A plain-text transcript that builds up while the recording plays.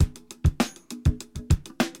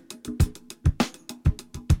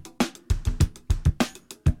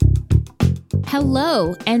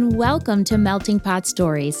Hello, and welcome to Melting Pot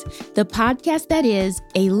Stories, the podcast that is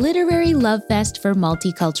a literary love fest for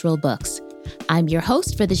multicultural books. I'm your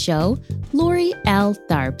host for the show, Lori L.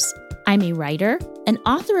 Tharps. I'm a writer, an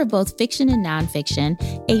author of both fiction and nonfiction,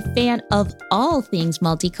 a fan of all things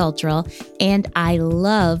multicultural, and I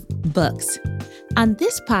love books. On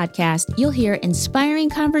this podcast, you'll hear inspiring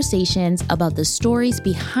conversations about the stories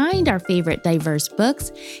behind our favorite diverse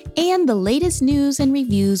books and the latest news and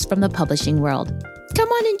reviews from the publishing world. Come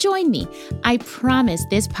on and join me. I promise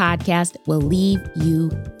this podcast will leave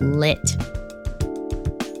you lit.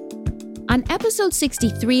 On episode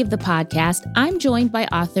 63 of the podcast, I'm joined by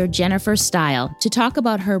author Jennifer Steil to talk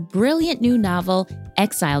about her brilliant new novel,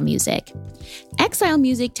 Exile Music. Exile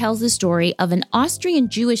Music tells the story of an Austrian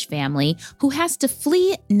Jewish family who has to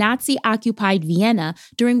flee Nazi-occupied Vienna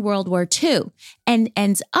during World War II and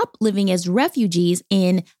ends up living as refugees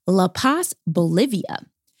in La Paz, Bolivia.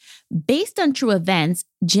 Based on true events,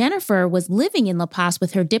 Jennifer was living in La Paz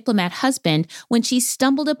with her diplomat husband when she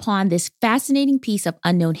stumbled upon this fascinating piece of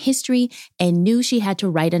unknown history and knew she had to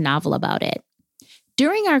write a novel about it.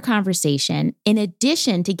 During our conversation, in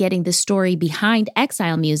addition to getting the story behind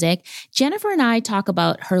Exile Music, Jennifer and I talk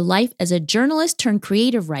about her life as a journalist turned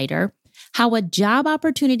creative writer, how a job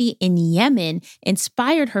opportunity in Yemen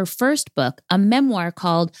inspired her first book, a memoir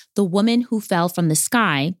called The Woman Who Fell from the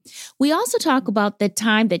Sky. We also talk about the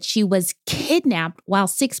time that she was kidnapped while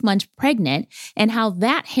 6 months pregnant and how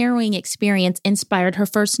that harrowing experience inspired her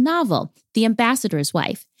first novel, The Ambassador's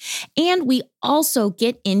Wife. And we also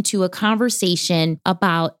get into a conversation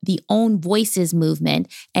about the Own Voices movement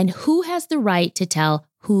and who has the right to tell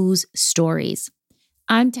whose stories.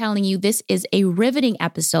 I'm telling you, this is a riveting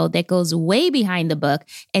episode that goes way behind the book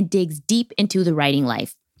and digs deep into the writing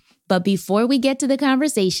life. But before we get to the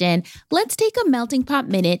conversation, let's take a melting pot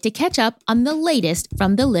minute to catch up on the latest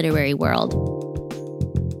from the literary world.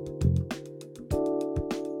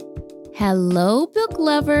 Hello, book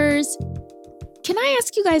lovers. Can I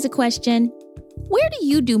ask you guys a question? Where do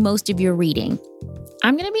you do most of your reading?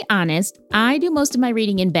 I'm going to be honest, I do most of my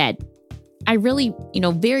reading in bed. I really,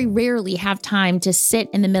 very rarely have time to sit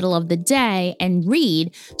in the middle of the day and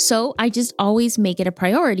read, so I just always make it a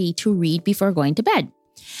priority to read before going to bed.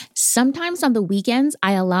 Sometimes on the weekends,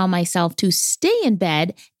 I allow myself to stay in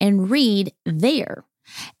bed and read there.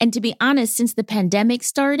 And to be honest, since the pandemic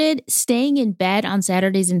started, staying in bed on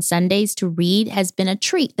Saturdays and Sundays to read has been a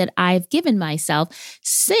treat that I've given myself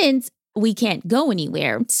since we can't go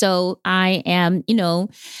anywhere. So I am,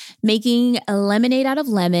 making a lemonade out of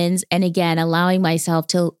lemons and again, allowing myself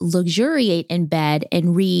to luxuriate in bed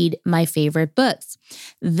and read my favorite books.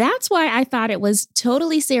 That's why I thought it was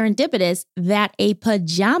totally serendipitous that a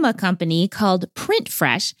pajama company called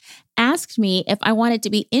PrintFresh asked me if I wanted to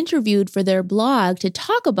be interviewed for their blog to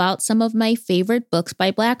talk about some of my favorite books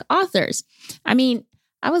by Black authors.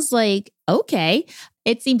 I was like, okay,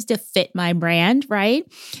 it seems to fit my brand, right?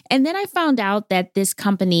 And then I found out that this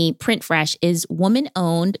company, PrintFresh, is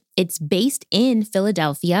woman-owned. It's based in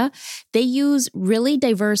Philadelphia. They use really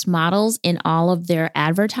diverse models in all of their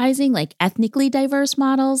advertising, like ethnically diverse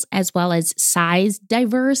models, as well as size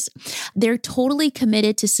diverse. They're totally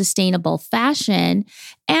committed to sustainable fashion,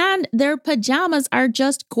 and their pajamas are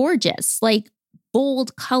just gorgeous, like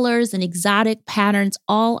bold colors and exotic patterns,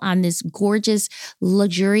 all on this gorgeous,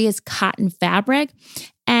 luxurious cotton fabric.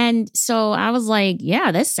 And so I was like,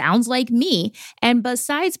 yeah, this sounds like me. And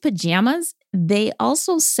besides pajamas, they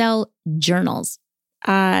also sell journals.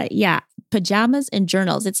 Pajamas and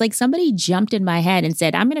journals. It's like somebody jumped in my head and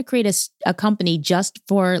said, I'm going to create a company just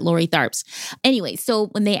for Lori Tharps. Anyway, so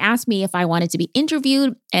when they asked me if I wanted to be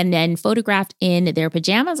interviewed and then photographed in their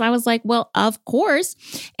pajamas, I was like, well, of course.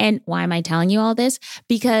 And why am I telling you all this?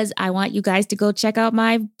 Because I want you guys to go check out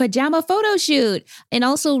my pajama photo shoot and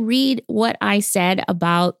also read what I said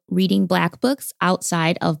about reading Black books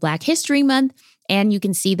outside of Black History Month. And you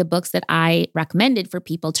can see the books that I recommended for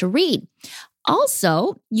people to read.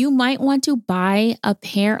 Also, you might want to buy a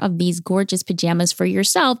pair of these gorgeous pajamas for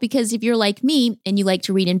yourself because if you're like me and you like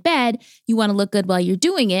to read in bed, you want to look good while you're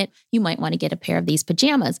doing it, you might want to get a pair of these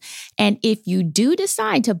pajamas. And if you do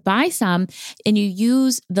decide to buy some and you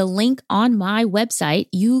use the link on my website,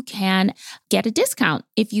 you can get a discount.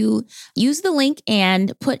 If you use the link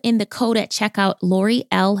and put in the code at checkout, Lori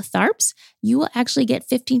L. Tharps, you will actually get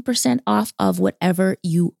 15% off of whatever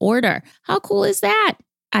you order. How cool is that?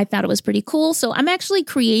 I thought it was pretty cool. So I'm actually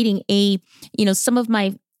creating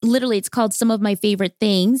it's called Some of My Favorite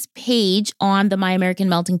Things page on the My American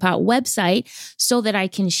Melting Pot website so that I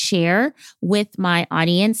can share with my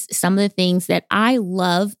audience some of the things that I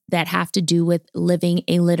love that have to do with living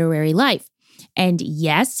a literary life. And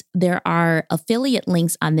yes, there are affiliate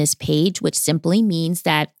links on this page, which simply means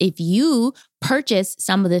that if you purchase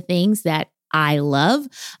some of the things that I love,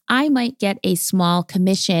 I might get a small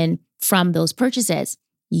commission from those purchases.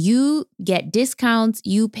 You get discounts,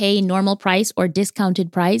 you pay normal price or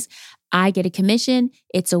discounted price. I get a commission.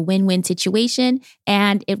 It's a win-win situation,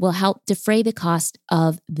 and it will help defray the cost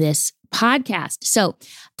of this podcast. So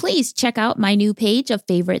please check out my new page of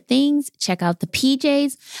favorite things. Check out the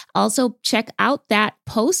PJs. Also check out that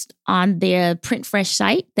post on the Print Fresh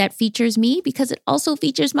site that features me, because it also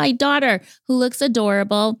features my daughter, who looks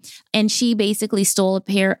adorable. And she basically stole a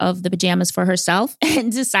pair of the pajamas for herself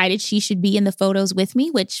and decided she should be in the photos with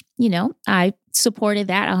me, which, I supported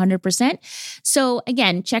that 100%. So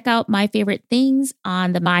again, check out my favorite things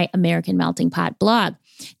on the My American Melting Pot blog.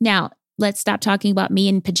 Now, let's stop talking about me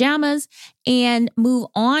in pajamas and move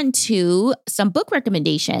on to some book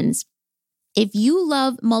recommendations. If you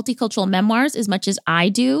love multicultural memoirs as much as I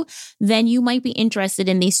do, then you might be interested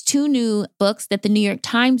in these two new books that the New York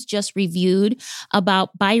Times just reviewed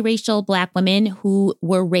about biracial Black women who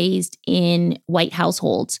were raised in white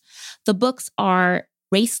households. The books are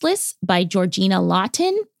Raceless by Georgina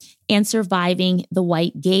Lawton and Surviving the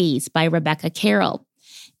White Gaze by Rebecca Carroll.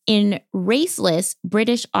 In Raceless,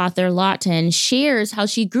 British author Lawton shares how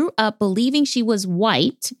she grew up believing she was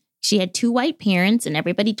white. She had two white parents and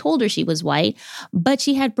everybody told her she was white, but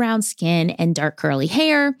she had brown skin and dark curly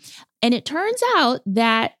hair. And it turns out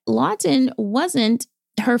that Lawton wasn't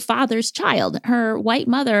her father's child. Her white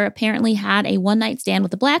mother apparently had a one-night stand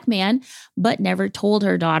with a Black man, but never told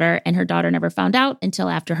her daughter, and her daughter never found out until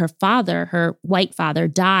after her white father,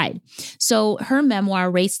 died. So her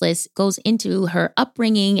memoir, Raceless, goes into her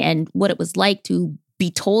upbringing and what it was like to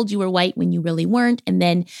be told you were white when you really weren't, and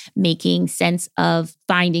then making sense of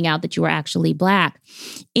finding out that you were actually Black.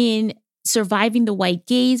 In Surviving the White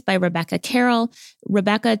Gaze by Rebecca Carroll,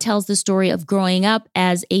 Rebecca tells the story of growing up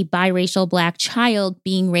as a biracial Black child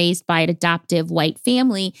being raised by an adoptive white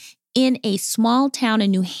family in a small town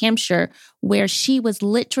in New Hampshire where she was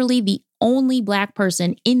literally the only Black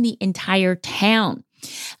person in the entire town.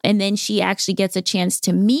 And then she actually gets a chance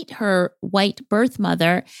to meet her white birth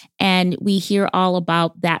mother, and we hear all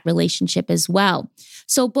about that relationship as well.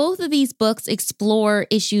 So both of these books explore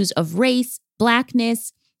issues of race,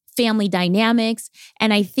 Blackness, family dynamics.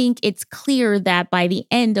 And I think it's clear that by the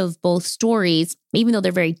end of both stories, even though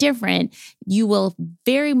they're very different, you will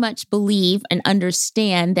very much believe and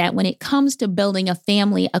understand that when it comes to building a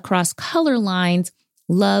family across color lines,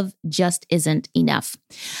 love just isn't enough.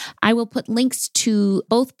 I will put links to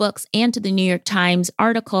both books and to the New York Times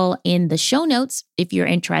article in the show notes if you're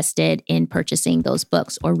interested in purchasing those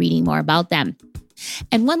books or reading more about them.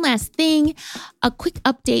 And one last thing, a quick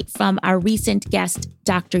update from our recent guest,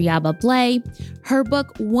 Dr. Yaba Blay. Her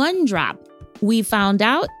book, One Drop, we found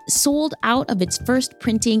out, sold out of its first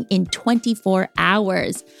printing in 24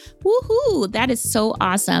 hours. Woohoo! That is so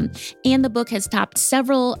awesome. And the book has topped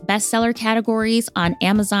several bestseller categories on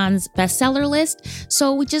Amazon's bestseller list.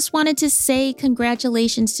 So we just wanted to say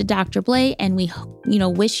congratulations to Dr. Blay, and we,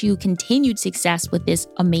 wish you continued success with this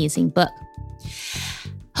amazing book.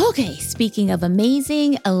 Okay, speaking of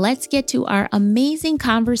amazing, let's get to our amazing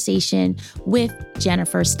conversation with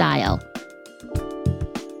Jennifer Stile.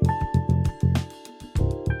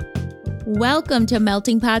 Welcome to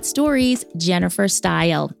Melting Pot Stories, Jennifer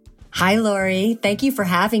Stile. Hi, Lori. Thank you for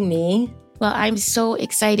having me. Well, I'm so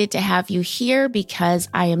excited to have you here because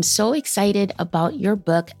I am so excited about your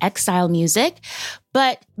book, Exile Music.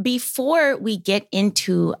 But before we get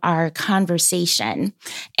into our conversation,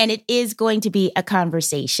 and it is going to be a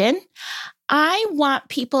conversation, I want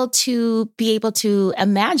people to be able to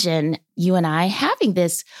imagine you and I having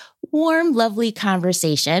this warm, lovely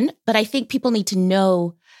conversation. But I think people need to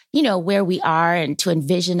know where we are and to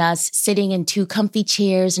envision us sitting in two comfy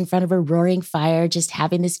chairs in front of a roaring fire, just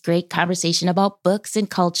having this great conversation about books and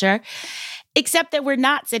culture. Except that we're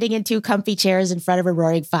not sitting in two comfy chairs in front of a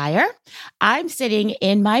roaring fire. I'm sitting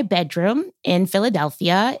in my bedroom in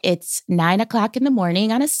Philadelphia. It's 9:00 in the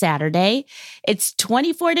morning on a Saturday. It's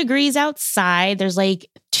 24 degrees outside. There's like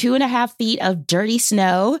 2.5 feet of dirty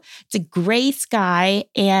snow. It's a gray sky,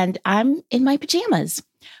 and I'm in my pajamas.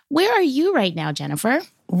 Where are you right now, Jennifer?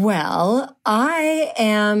 Well, I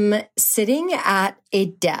am sitting at a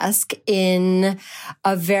desk in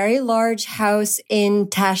a very large house in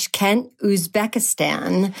Tashkent,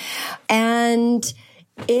 Uzbekistan, and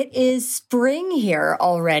it is spring here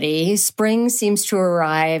already. Spring seems to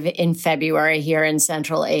arrive in February here in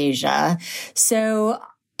Central Asia. So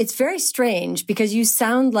it's very strange because you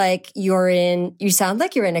sound like you're in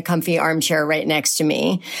a comfy armchair right next to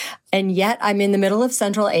me. And yet I'm in the middle of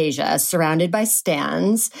Central Asia, surrounded by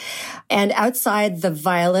stands. And outside, the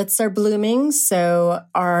violets are blooming. So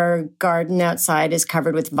our garden outside is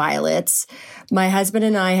covered with violets. My husband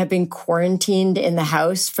and I have been quarantined in the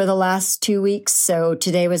house for the last 2 weeks. So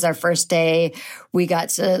today was our first day we got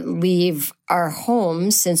to leave our home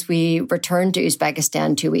since we returned to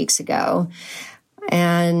Uzbekistan 2 weeks ago.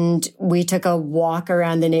 And we took a walk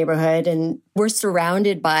around the neighborhood, and we're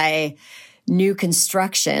surrounded by new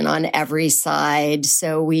construction on every side.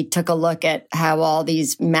 So we took a look at how all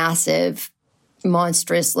these massive,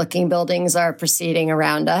 monstrous looking buildings are proceeding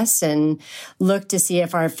around us and looked to see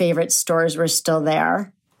if our favorite stores were still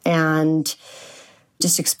there and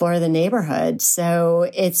just explore the neighborhood. So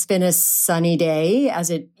it's been a sunny day,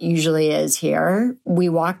 as it usually is here. We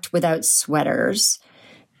walked without sweaters.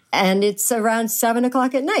 And it's around 7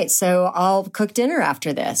 o'clock at night. So I'll cook dinner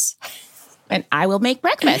after this. And I will make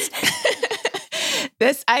breakfast.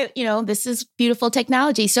 This is beautiful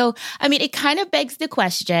technology. So, it kind of begs the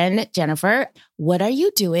question, Jennifer, what are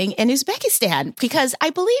you doing in Uzbekistan? Because I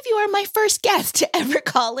believe you are my first guest to ever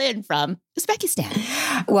call in from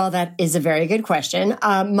Uzbekistan. Well, that is a very good question.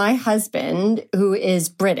 My husband, who is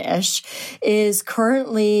British, is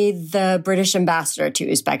currently the British ambassador to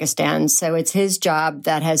Uzbekistan. So it's his job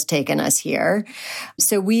that has taken us here.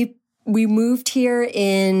 So we moved here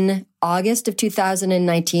in August of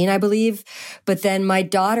 2019, I believe. But then my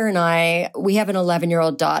daughter and I, we have an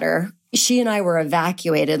 11-year-old daughter. She and I were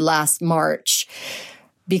evacuated last March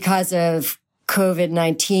because of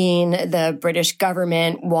COVID-19. The British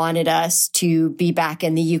government wanted us to be back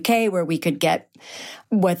in the UK where we could get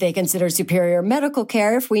what they consider superior medical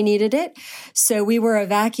care if we needed it. So we were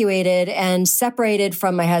evacuated and separated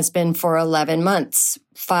from my husband for 11 months,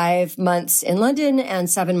 5 months in London and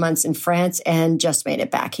 7 months in France, and just made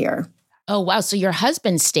it back here. Oh, wow. So your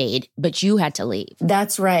husband stayed, but you had to leave.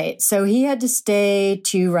 That's right. So he had to stay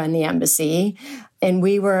to run the embassy. And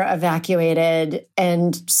we were evacuated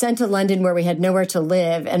and sent to London where we had nowhere to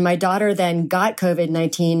live. And my daughter then got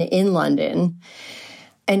COVID-19 in London.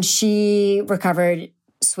 And she recovered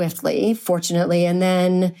swiftly, fortunately. And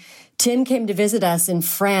then Tim came to visit us in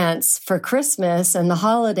France for Christmas and the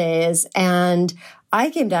holidays. And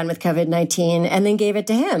I came down with COVID-19 and then gave it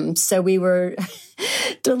to him. So we were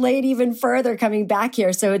delayed even further coming back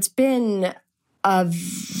here. So it's been a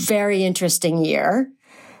very interesting year.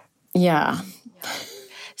 Yeah.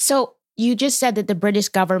 So you just said that the British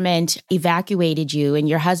government evacuated you and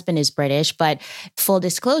your husband is British, but full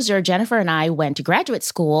disclosure, Jennifer and I went to graduate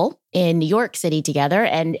school in New York City together.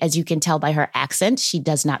 And as you can tell by her accent, she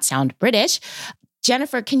does not sound British.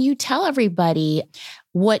 Jennifer, can you tell everybody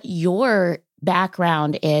what your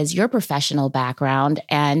background is, your professional background?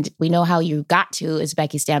 And we know how you got to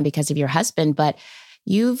Uzbekistan because of your husband, but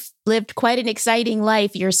you've lived quite an exciting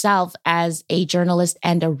life yourself as a journalist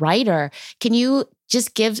and a writer. Can you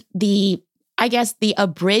just give the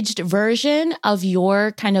abridged version of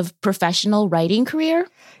your kind of professional writing career?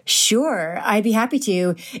 Sure, I'd be happy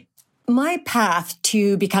to. My path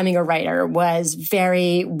to becoming a writer was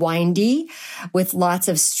very windy with lots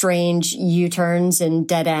of strange U-turns and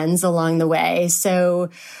dead ends along the way. So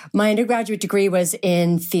my undergraduate degree was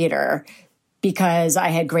in theater because I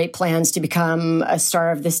had great plans to become a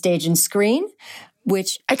star of the stage and screen,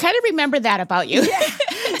 which I kind of remember that about you. Yeah.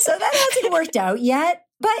 So that hasn't worked out yet,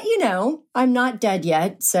 but I'm not dead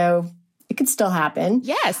yet. So it could still happen.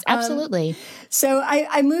 Yes, absolutely. So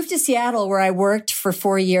I moved to Seattle where I worked for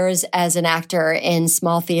 4 years as an actor in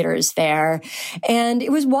small theaters there. And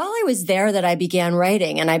it was while I was there that I began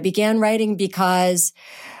writing. And I began writing because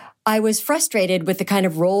I was frustrated with the kind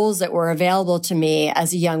of roles that were available to me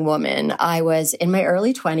as a young woman. I was in my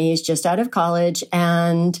early 20s, just out of college,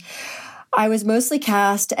 and I was mostly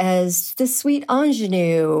cast as the sweet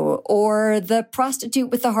ingenue or the prostitute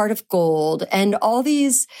with the heart of gold, and all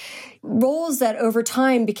these roles that over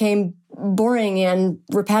time became boring and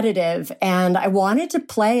repetitive. And I wanted to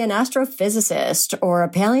play an astrophysicist or a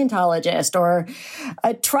paleontologist or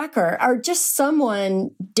a trucker or just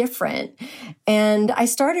someone different. And I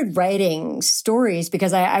started writing stories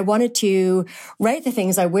because I wanted to write the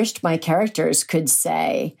things I wished my characters could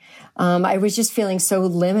say. I was just feeling so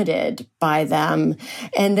limited by them.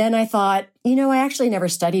 And then I thought, I actually never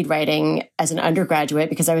studied writing as an undergraduate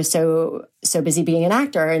because I was so busy being an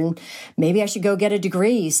actor, and maybe I should go get a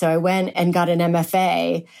degree. So I went and got an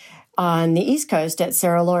MFA on the East Coast at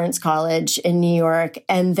Sarah Lawrence College in New York,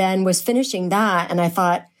 and then was finishing that. And I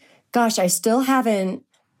thought, gosh, I still haven't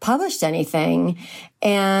published anything.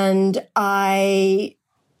 And I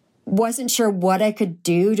wasn't sure what I could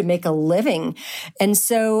do to make a living. And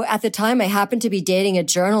so at the time, I happened to be dating a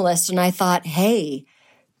journalist, and I thought, hey,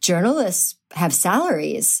 journalists have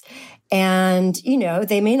salaries. And,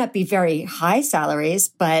 they may not be very high salaries,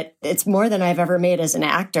 but it's more than I've ever made as an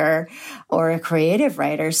actor or a creative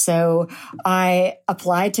writer. So I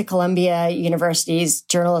applied to Columbia University's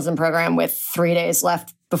journalism program with 3 days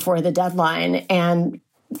left before the deadline. And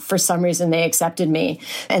for some reason, they accepted me.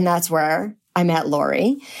 And that's where I met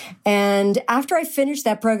Lori. And after I finished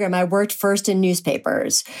that program, I worked first in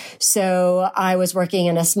newspapers. So I was working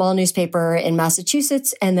in a small newspaper in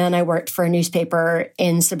Massachusetts, and then I worked for a newspaper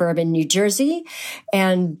in suburban New Jersey.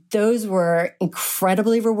 And those were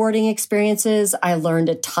incredibly rewarding experiences. I learned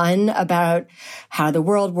a ton about how the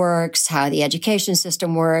world works, how the education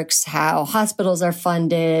system works, how hospitals are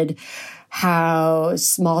funded, how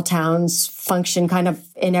small towns function kind of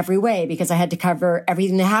in every way, because I had to cover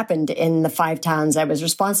everything that happened in the 5 towns I was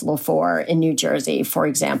responsible for in New Jersey, for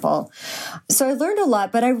example. So I learned a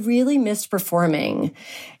lot, but I really missed performing.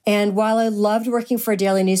 And while I loved working for a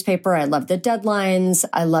daily newspaper, I loved the deadlines.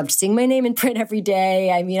 I loved seeing my name in print every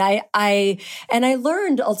day. I mean, I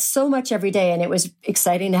learned so much every day, and it was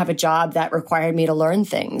exciting to have a job that required me to learn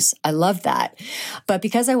things. I loved that. But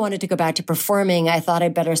because I wanted to go back to performing, I thought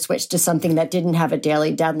I'd better switch to something that didn't have a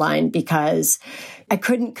daily deadline, because I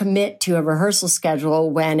couldn't commit to a rehearsal schedule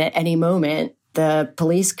when at any moment the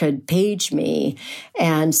police could page me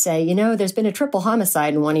and say, there's been a triple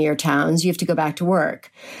homicide in one of your towns. You have to go back to work.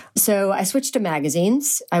 So I switched to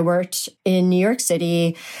magazines. I worked in New York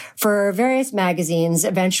City for various magazines,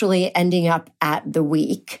 eventually ending up at The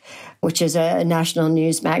Week, which is a national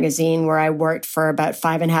news magazine where I worked for about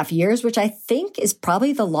 5.5 years, which I think is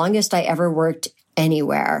probably the longest I ever worked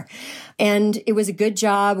anywhere. And it was a good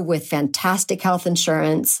job with fantastic health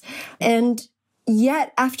insurance. And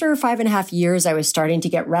yet, after 5.5 years, I was starting to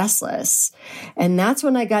get restless. And that's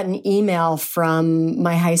when I got an email from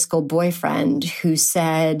my high school boyfriend who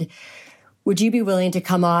said, would you be willing to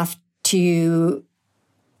come off to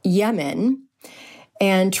Yemen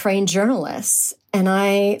and train journalists? And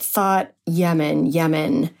I thought, Yemen.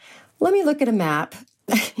 Let me look at a map.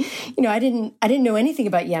 I didn't know anything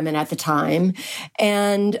about Yemen at the time.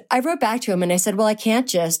 And I wrote back to him and I said, well, I can't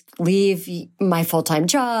just leave my full-time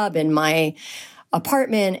job and my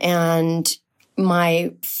apartment and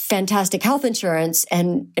my fantastic health insurance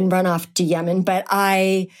and run off to Yemen. But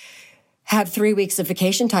I have 3 weeks of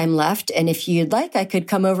vacation time left. And if you'd like, I could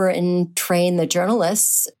come over and train the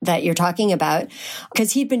journalists that you're talking about,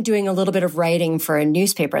 because he'd been doing a little bit of writing for a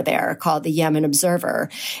newspaper there called the Yemen Observer.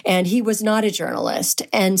 And he was not a journalist.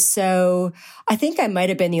 And so I think I might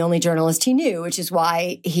have been the only journalist he knew, which is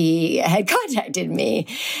why he had contacted me.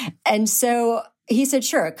 And so he said,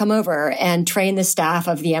 sure, come over and train the staff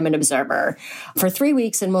of the Yemen Observer for 3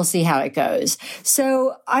 weeks and we'll see how it goes.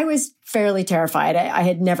 So I was fairly terrified. I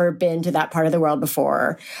had never been to that part of the world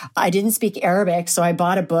before. I didn't speak Arabic, so I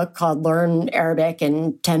bought a book called Learn Arabic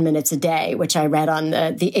in 10 Minutes a Day, which I read on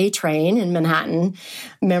the A train in Manhattan,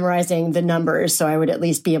 memorizing the numbers so I would at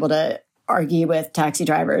least be able to argue with taxi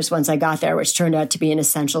drivers once I got there, which turned out to be an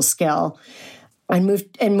essential skill. I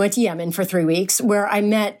moved and went to Yemen for 3 weeks, where I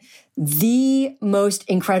met the most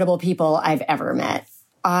incredible people I've ever met.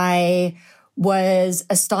 I was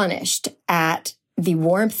astonished at the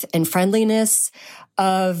warmth and friendliness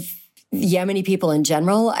of Yemeni people in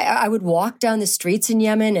general. I would walk down the streets in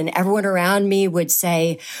Yemen and everyone around me would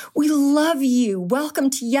say, we love you. Welcome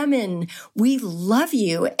to Yemen. We love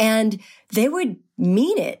you. And they would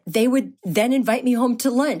mean it. They would then invite me home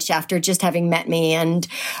to lunch after just having met me and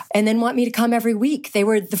then want me to come every week. They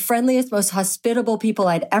were the friendliest, most hospitable people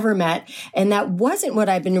I'd ever met. And that wasn't what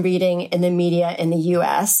I've been reading in the media in the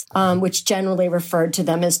US, which generally referred to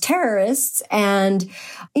them as terrorists. And,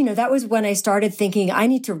 that was when I started thinking, I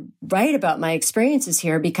need to write about my experiences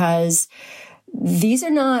here, because these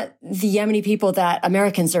are not the Yemeni people that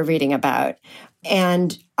Americans are reading about.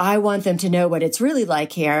 And I want them to know what it's really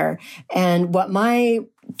like here and what my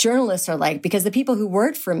journalists are like, because the people who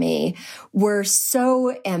worked for me were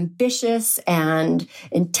so ambitious and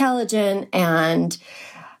intelligent and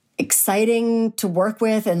exciting to work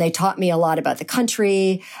with. And they taught me a lot about the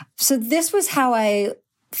country. So this was how I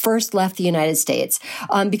first left the United States,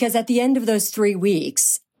 because at the end of those 3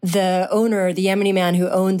 weeks, the owner, the Yemeni man who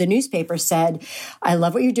owned the newspaper, said, I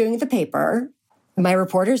love what you're doing at the paper. My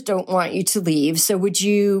reporters don't want you to leave. So would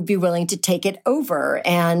you be willing to take it over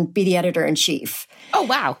and be the editor-in-chief? Oh,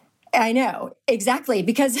 wow. I know. Exactly.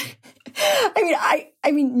 Because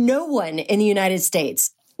I mean, no one in the United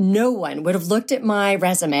States, no one would have looked at my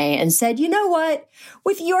resume and said, you know what?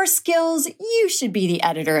 With your skills, you should be the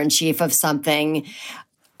editor-in-chief of something.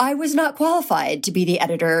 I was not qualified to be the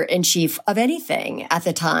editor-in-chief of anything at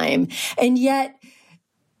the time. And yet,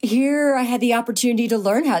 here I had the opportunity to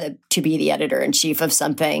learn how to be the editor-in-chief of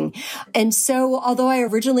something. And so although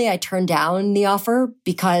I turned down the offer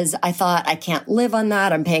because I thought I can't live on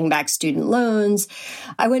that, I'm paying back student loans,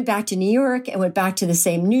 I went back to New York and went back to the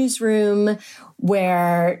same newsroom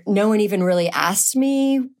where no one even really asked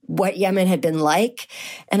me what Yemen had been like.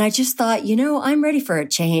 And I just thought, I'm ready for a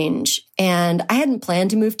change. And I hadn't planned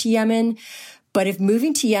to move to Yemen. But if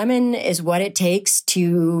moving to Yemen is what it takes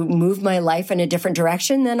to move my life in a different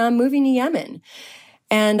direction, then I'm moving to Yemen.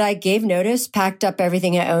 And I gave notice, packed up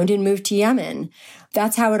everything I owned, and moved to Yemen.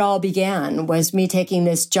 That's how it all began, was me taking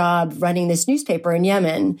this job running this newspaper in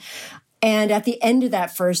Yemen. And at the end of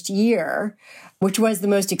that first year, which was the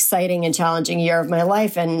most exciting and challenging year of my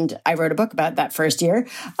life. And I wrote a book about that first year.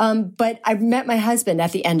 But I met my husband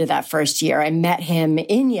at the end of that first year. I met him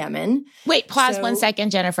in Yemen. Wait, pause 1 second,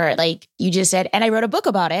 Jennifer. Like you just said, and I wrote a book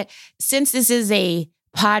about it. Since this is a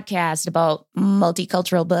podcast about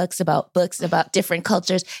multicultural books about different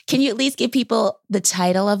cultures, can you at least give people the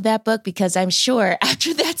title of that book? Because I'm sure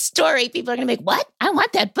after that story, people are going to be like, what? I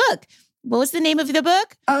want that book. What was the name of the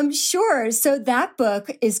book? Sure. So that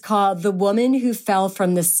book is called The Woman Who Fell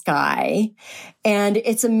from the Sky. And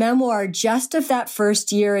it's a memoir just of that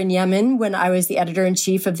first year in Yemen when I was the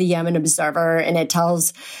editor-in-chief of the Yemen Observer. And it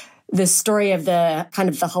tells the story of the kind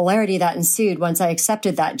of the hilarity that ensued once I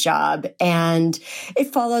accepted that job. And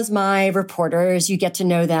it follows my reporters. You get to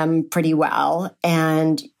know them pretty well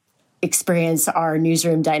and experience our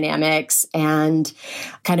newsroom dynamics, and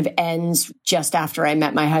kind of ends just after I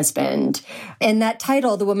met my husband. And that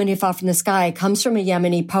title, The Woman Who Fell from the Sky, comes from a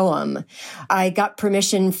Yemeni poem. I got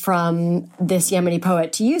permission from this Yemeni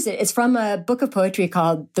poet to use it. It's from a book of poetry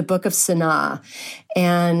called The Book of Sanaa.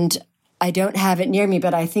 And I don't have it near me,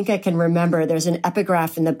 but I think I can remember there's an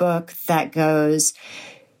epigraph in the book that goes,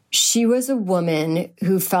 "She was a woman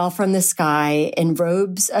who fell from the sky in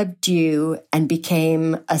robes of dew and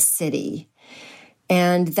became a city."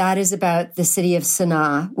 And that is about the city of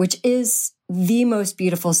Sanaa, which is the most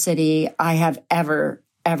beautiful city I have ever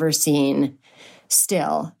seen.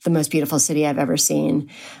 Still, the most beautiful city I've ever seen.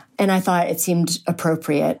 And I thought it seemed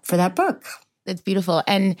appropriate for that book. It's beautiful.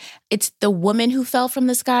 And it's The Woman Who Fell from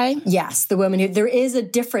the Sky? Yes, The Woman Who... There is a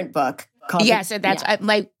different book. Yes, and that's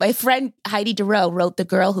my friend Heidi Duro wrote The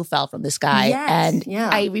Girl Who Fell from the Sky. Yes, and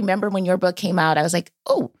I remember when your book came out, I was like,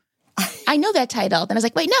 oh, I know that title. Then I was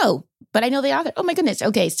like, wait, no, but I know the author. Oh my goodness.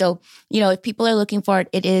 Okay, so, if people are looking for it,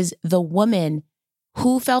 it is The Woman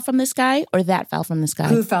Who Fell from the Sky, or That Fell from the Sky?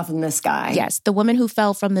 Who Fell from the Sky. Yes, The Woman Who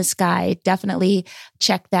Fell from the Sky. Definitely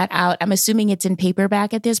check that out. I'm assuming it's in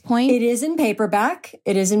paperback at this point? It is in paperback.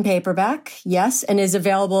 Yes, and is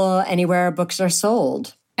available anywhere books are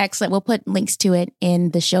sold. Excellent. We'll put links to it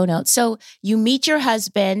in the show notes. So you meet your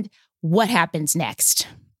husband. What happens next?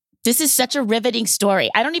 This is such a riveting story.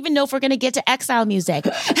 I don't even know if we're going to get to exile music.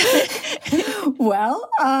 Well,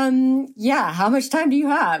 how much time do you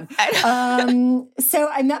have? So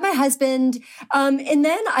I met my husband, and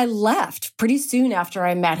then I left pretty soon after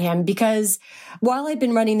I met him, because while I'd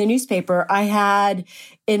been running the newspaper, I had,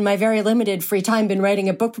 in my very limited free time, been writing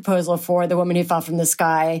a book proposal for The Woman Who Fell from the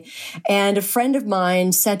Sky. And a friend of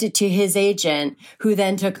mine sent it to his agent, who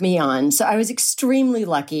then took me on. So I was extremely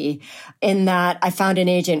lucky in that I found an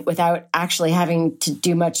agent without actually having to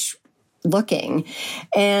do much looking.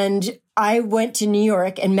 And I went to New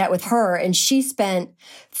York and met with her, and she spent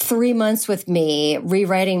 3 months with me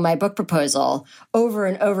rewriting my book proposal over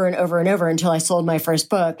and over and over and over until I sold my first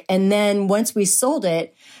book. And then once we sold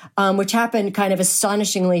it, which happened kind of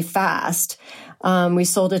astonishingly fast, we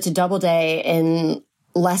sold it to Doubleday in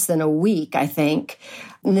less than a week, I think.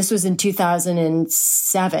 And this was in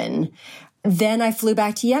 2007. Then I flew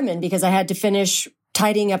back to Yemen because I had to finish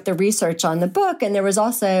tidying up the research on the book. And there was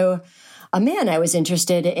also a man I was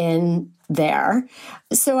interested in there.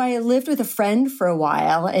 So I lived with a friend for a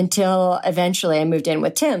while until eventually I moved in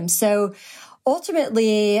with Tim. So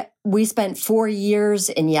ultimately, we spent 4 years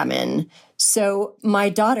in Yemen. So my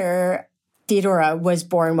daughter, Theodora, was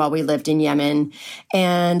born while we lived in Yemen.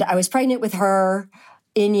 And I was pregnant with her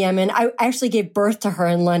in Yemen. I actually gave birth to her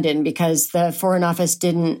in London because the Foreign Office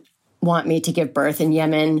didn't want me to give birth in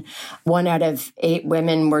Yemen. 1 out of 8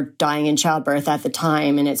 women were dying in childbirth at the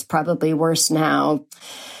time, and it's probably worse now.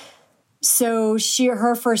 So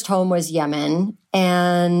her first home was Yemen.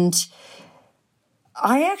 And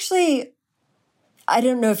I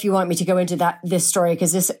don't know if you want me to go into this story,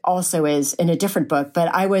 because this also is in a different book, but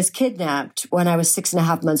I was kidnapped when I was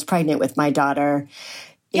 6.5 months pregnant with my daughter.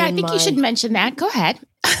 Yeah, I think you should mention that. Go ahead.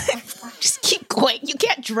 Just keep going. You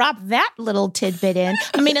can't drop that little tidbit in.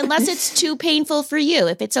 I mean, unless it's too painful for you,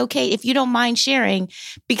 if it's okay, if you don't mind sharing,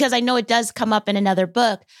 because I know it does come up in another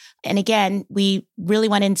book. And again, we really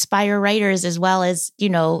want to inspire writers as well as,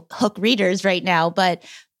 hook readers right now. But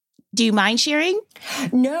do you mind sharing?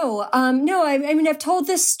 No. No, I mean, I've told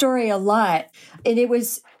this story a lot, and it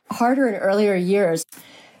was harder in earlier years,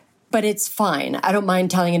 but it's fine. I don't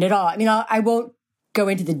mind telling it at all. I mean, I won't go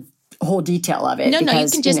into the whole detail of it. No, you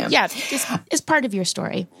can just it's part of your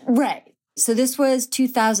story. Right. So this was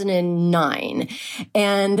 2009,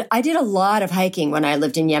 and I did a lot of hiking when I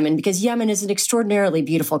lived in Yemen because Yemen is an extraordinarily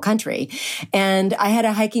beautiful country. And I had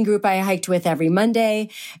a hiking group I hiked with every Monday.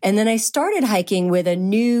 And then I started hiking with a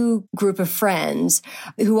new group of friends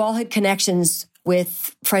who all had connections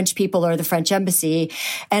with French people or the French embassy.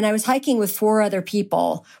 And I was hiking with 4 other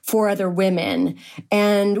people, 4 other women.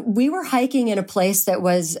 And we were hiking in a place that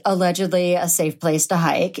was allegedly a safe place to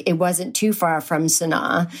hike. It wasn't too far from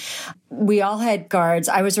Sana'a. We all had guards.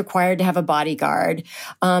 I was required to have a bodyguard.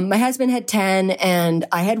 My husband had 10 and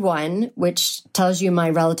I had 1, which tells you my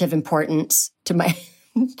relative importance to my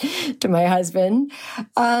husband.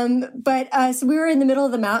 So we were in the middle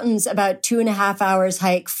of the mountains, about 2.5 hours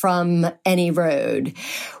hike from any road,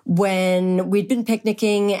 when we'd been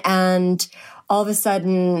picnicking, and all of a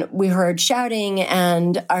sudden we heard shouting,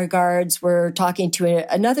 and our guards were talking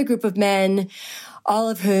to another group of men, all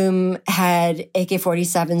of whom had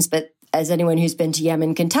AK-47s, but as anyone who's been to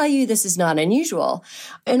Yemen can tell you, this is not unusual.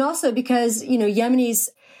 And also because, Yemenis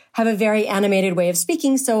have a very animated way of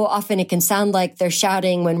speaking. So often it can sound like they're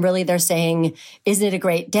shouting when really they're saying, isn't it a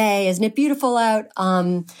great day? Isn't it beautiful out?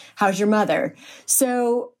 How's your mother?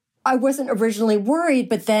 So I wasn't originally worried,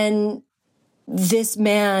 but then this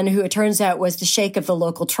man, who it turns out was the sheikh of the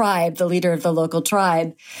local tribe, the leader of the local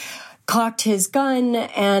tribe, cocked his gun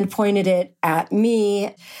and pointed it at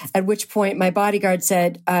me, at which point my bodyguard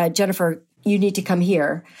said, Jennifer, you need to come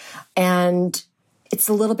here. And it's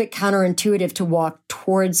a little bit counterintuitive to walk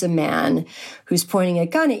towards a man who's pointing a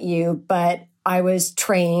gun at you, but I was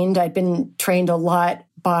trained. I'd been trained a lot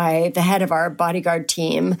by the head of our bodyguard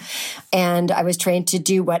team, and I was trained to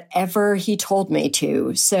do whatever he told me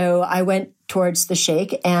to. So I went towards the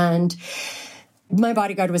sheikh, and my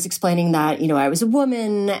bodyguard was explaining that, I was a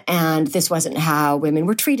woman and this wasn't how women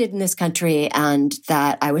were treated in this country, and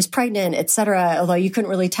that I was pregnant, etc. Although you couldn't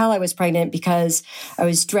really tell I was pregnant because I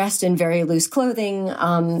was dressed in very loose clothing,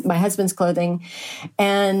 my husband's clothing.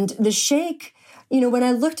 And the sheikh, when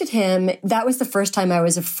I looked at him, that was the first time I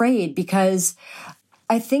was afraid, because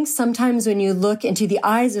I think sometimes when you look into the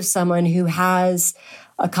eyes of someone who has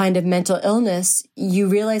a kind of mental illness, you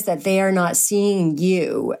realize that they are not seeing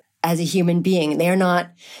you as a human being. They are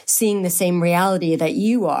not seeing the same reality that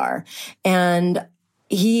you are. And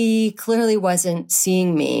he clearly wasn't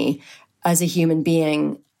seeing me as a human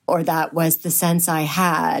being, or that was the sense I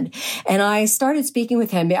had. And I started speaking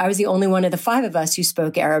with him. I was the only one of the 5 of us who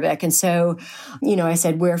spoke Arabic. And so, I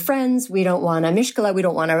said, we're friends. We don't want a mishkala. We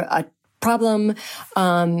don't want a problem.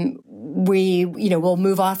 We'll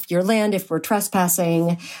move off your land if we're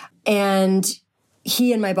trespassing. And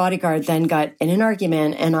he and my bodyguard then got in an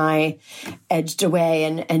argument, and I edged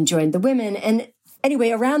away and joined the women. And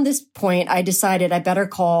anyway, around this point, I decided I better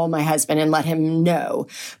call my husband and let him know.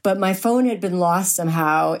 But my phone had been lost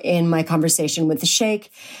somehow in my conversation with the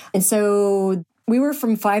sheikh. And so we were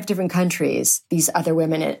from 5 different countries, these other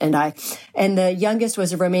women and I. And the youngest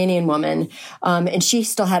was a Romanian woman, and she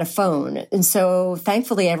still had a phone. And so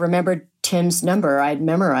thankfully, I remembered Tim's number. I'd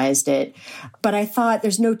memorized it. But I thought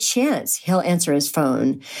there's no chance he'll answer his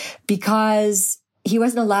phone, because he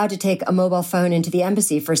wasn't allowed to take a mobile phone into the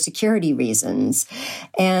embassy for security reasons.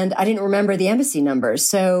 And I didn't remember the embassy number.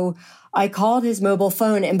 So I called his mobile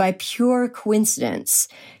phone, and by pure coincidence,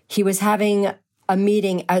 he was having a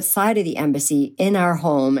meeting outside of the embassy in our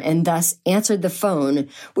home, and thus answered the phone,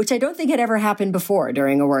 which I don't think had ever happened before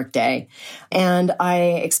during a workday. And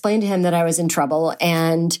I explained to him that I was in trouble,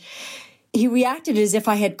 and he reacted as if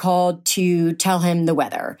I had called to tell him the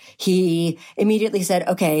weather. He immediately said,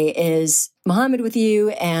 okay, is Mohammed with you?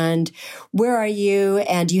 And where are you?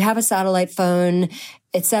 And do you have a satellite phone,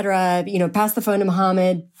 etc.? Pass the phone to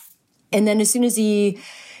Mohammed. And then as soon as he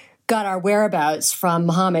got our whereabouts from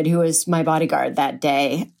Mohammed, who was my bodyguard that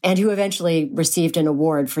day, and who eventually received an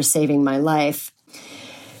award for saving my life,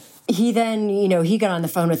 he then, he got on the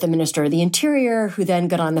phone with the Minister of the Interior, who then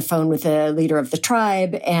got on the phone with the leader of the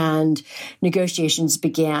tribe, and negotiations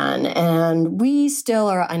began. And we still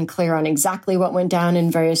are unclear on exactly what went down in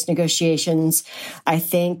various negotiations. I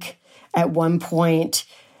think at one point,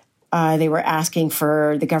 They were asking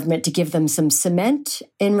for the government to give them some cement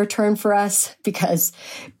in return for us because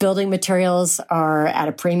building materials are at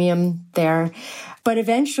a premium there. But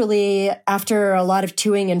eventually, after a lot of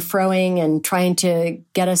toing and froing and trying to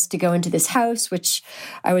get us to go into this house, which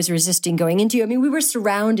I was resisting going into, I mean, we were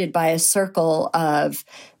surrounded by a circle of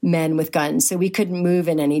men with guns, so we couldn't move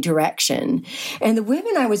in any direction. And the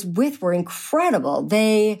women I was with were incredible.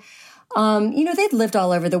 They they'd lived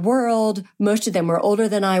all over the world. Most of them were older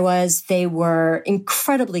than I was. They were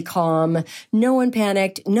incredibly calm. No one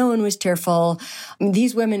panicked. No one was tearful. I mean,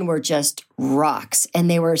 these women were just rocks, and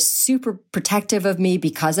they were super protective of me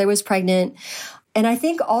because I was pregnant. And I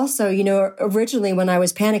think also, originally when I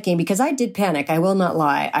was panicking, because I did panic, I will not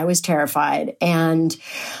lie, I was terrified. And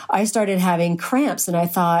I started having cramps, and I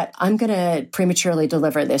thought, I'm going to prematurely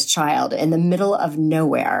deliver this child in the middle of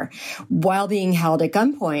nowhere while being held at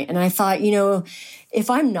gunpoint. And I thought, if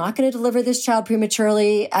I'm not going to deliver this child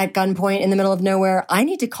prematurely at gunpoint in the middle of nowhere, I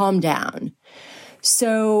need to calm down.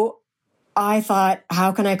 So I thought,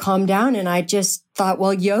 how can I calm down? And I just thought,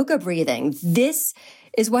 well, yoga breathing, this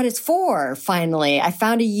is what it's for, finally. I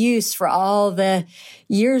found a use for all the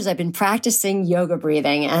years I've been practicing yoga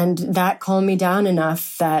breathing, and that calmed me down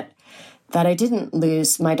enough that I didn't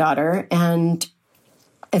lose my daughter. And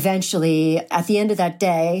eventually, at the end of that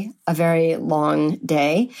day, a very long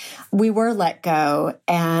day, we were let go,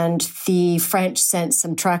 and the French sent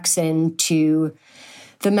some trucks into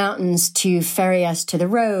the mountains to ferry us to the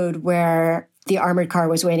road where the armored car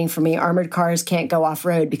was waiting for me. Armored cars can't go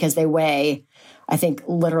off-road because they weigh, I think,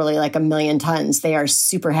 literally like 1 million tons. They are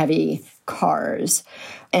super heavy cars.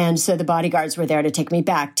 And so the bodyguards were there to take me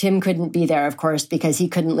back. Tim couldn't be there, of course, because he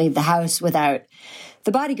couldn't leave the house without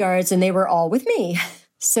the bodyguards, and they were all with me.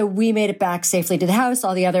 So we made it back safely to the house.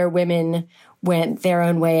 All the other women went their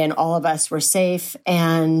own way, and all of us were safe.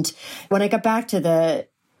 And when I got back to the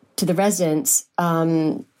residence,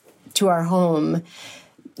 to our home,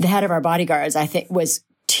 the head of our bodyguards, I think, was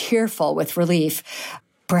tearful with relief,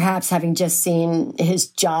 perhaps having just seen his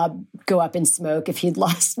job go up in smoke if he'd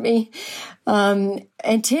lost me. And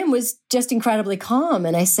Tim was just incredibly calm.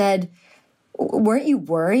 And I said, weren't you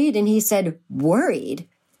worried? And he said, worried?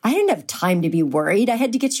 I didn't have time to be worried. I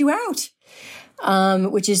had to get you out,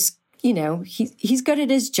 which is, he's good at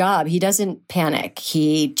his job. He doesn't panic.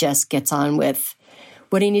 He just gets on with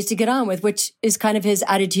what he needs to get on with, which is kind of his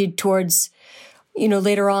attitude towards,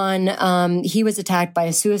 later on, he was attacked by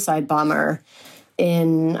a suicide bomber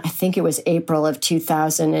in, I think it was April of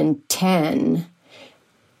 2010.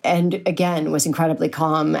 And again, was incredibly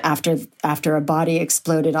calm after a body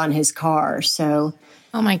exploded on his car. So,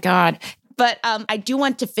 oh my God. But I do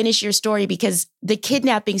want to finish your story because the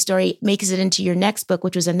kidnapping story makes it into your next book,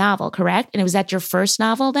 which was a novel, correct? And was that your first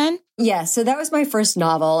novel then? Yeah, so that was my first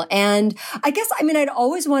novel. And I guess, I'd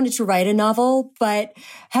always wanted to write a novel, but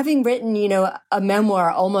having written, a memoir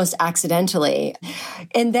almost accidentally,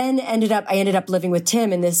 and then I ended up living with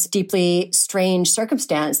Tim in this deeply strange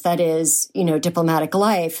circumstance that is, diplomatic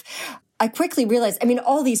life. I quickly realized,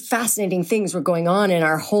 all these fascinating things were going on in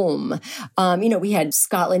our home. We had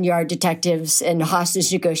Scotland Yard detectives and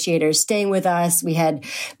hostage negotiators staying with us. We had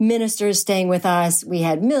ministers staying with us. We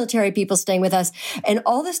had military people staying with us. And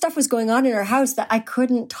all this stuff was going on in our house that I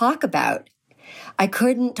couldn't talk about. I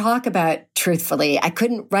couldn't talk about truthfully. I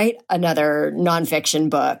couldn't write another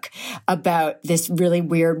nonfiction book about this really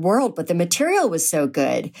weird world, but the material was so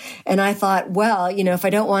good. And I thought, well, if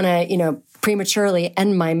I don't want to, prematurely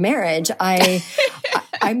end my marriage,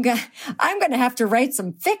 I'm going to have to write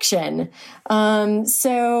some fiction.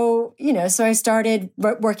 So I started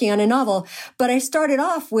working on a novel, but I started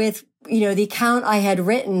off with, the account I had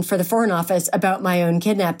written for the Foreign Office about my own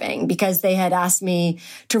kidnapping because they had asked me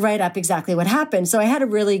to write up exactly what happened. So I had a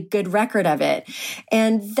really good record of it.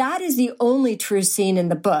 And that is the only true scene in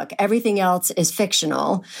the book. Everything else is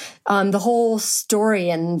fictional. The whole story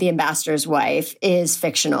in The Ambassador's Wife is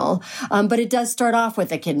fictional. But it does start off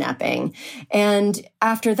with a kidnapping. And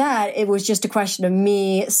after that, it was just a question of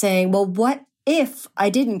me saying, well, what if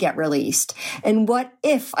I didn't get released? And what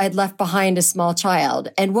if I'd left behind a small child?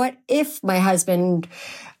 And what if my husband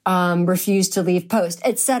refused to leave post,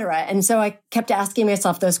 etc.? And so I kept asking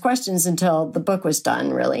myself those questions until the book was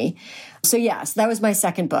done, really. So yes, that was my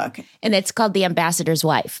second book. And it's called The Ambassador's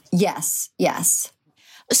Wife. Yes.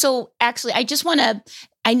 So actually,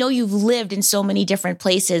 I know you've lived in so many different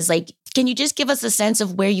places. Can you just give us a sense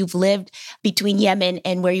of where you've lived between Yemen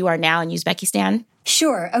and where you are now in Uzbekistan?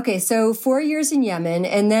 Sure. Okay. So 4 years in Yemen,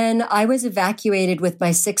 and then I was evacuated with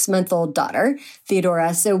my 6-month-old daughter,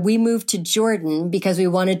 Theodora. So we moved to Jordan because we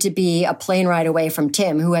wanted to be a plane ride away from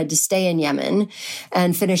Tim, who had to stay in Yemen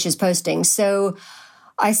and finish his posting. So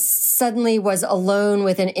I suddenly was alone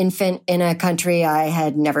with an infant in a country I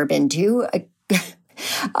had never been to.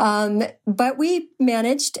 But we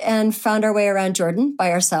managed and found our way around Jordan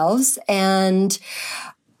by ourselves and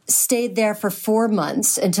stayed there for 4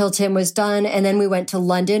 months until Tim was done. And then we went to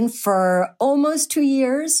London for almost 2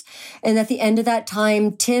 years. And at the end of that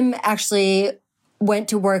time, Tim actually went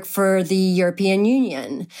to work for the European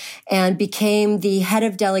Union and became the head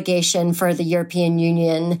of delegation for the European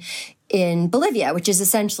Union in Bolivia, which is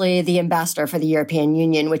essentially the ambassador for the European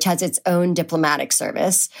Union, which has its own diplomatic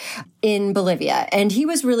service in Bolivia. And he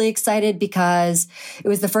was really excited because it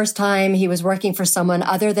was the first time he was working for someone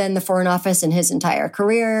other than the Foreign Office in his entire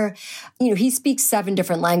career. He speaks 7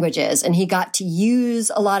 different languages, and he got to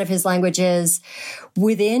use a lot of his languages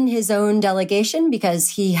within his own delegation because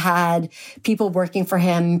he had people working for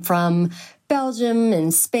him from Belgium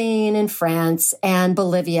and Spain and France and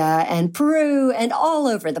Bolivia and Peru and all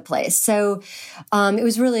over the place. So it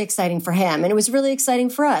was really exciting for him. And it was really exciting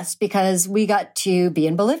for us because we got to be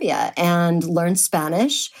in Bolivia and learn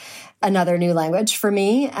Spanish, another new language for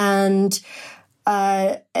me, and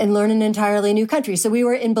learn an entirely new country. So we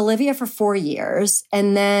were in Bolivia for 4 years.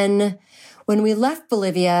 And then when we left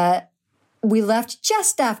Bolivia, we left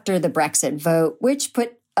just after the Brexit vote, which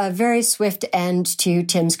put a very swift end to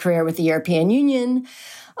Tim's career with the European Union.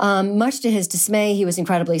 Much to his dismay, he was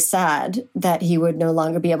incredibly sad that he would no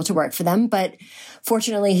longer be able to work for them. But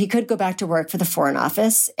fortunately, he could go back to work for the Foreign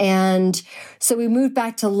Office. And so we moved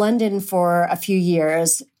back to London for a few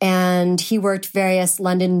years, and he worked various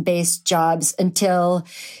London-based jobs until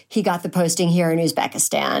he got the posting here in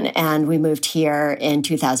Uzbekistan. And we moved here in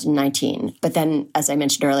 2019. But then, as I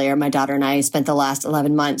mentioned earlier, my daughter and I spent the last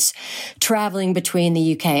 11 months traveling between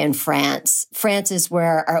the UK and France. France is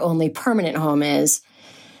where our only permanent home is.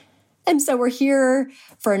 And so we're here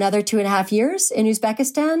for another 2.5 years in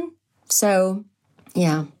Uzbekistan. So,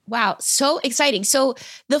 yeah. Wow. So exciting. So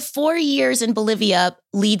the 4 years in Bolivia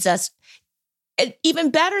leads us an even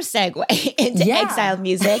better segue into exile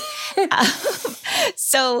music.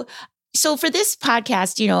 So for this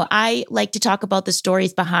podcast, I like to talk about the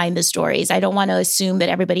stories behind the stories. I don't want to assume that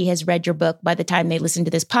everybody has read your book by the time they listen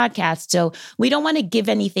to this podcast. So we don't want to give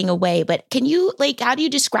anything away, but can you, how do you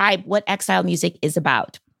describe what exile music is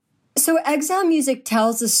about? So exile music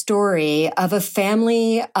tells the story of a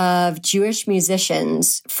family of Jewish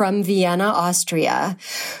musicians from Vienna, Austria,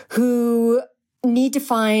 who need to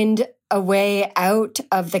find a way out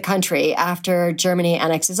of the country after Germany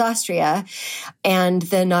annexes Austria and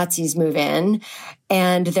the Nazis move in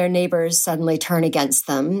and their neighbors suddenly turn against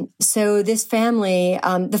them. So this family,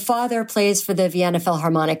 the father plays for the Vienna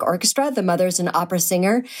Philharmonic Orchestra, the mother's an opera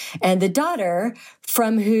singer, and the daughter,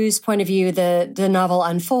 from whose point of view the novel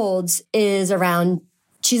unfolds, is around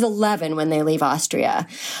she's 11 when they leave Austria.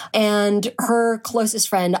 And her closest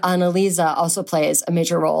friend, Annalisa, also plays a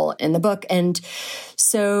major role in the book. And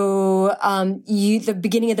so the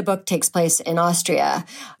beginning of the book takes place in Austria.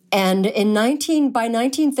 And by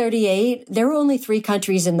 1938, there were only 3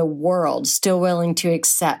 countries in the world still willing to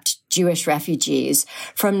accept Jewish refugees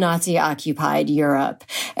from Nazi-occupied Europe.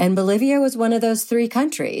 And Bolivia was one of those 3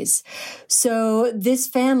 countries. So this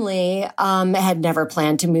family had never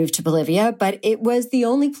planned to move to Bolivia, but it was the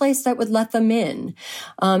only place that would let them in.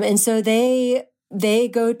 And so they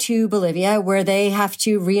go to Bolivia, where they have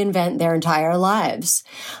to reinvent their entire lives,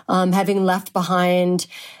 having left behind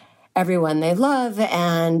everyone they love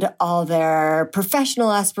and all their professional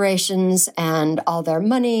aspirations and all their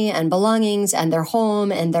money and belongings and their home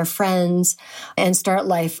and their friends, and start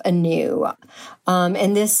life anew.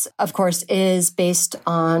 And this, of course, is based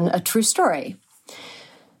on a true story.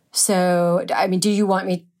 So, do you want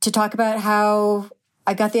me to talk about how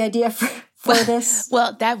I got the idea for this?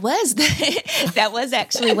 Well, that was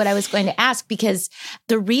actually what I was going to ask, because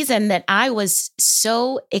the reason that I was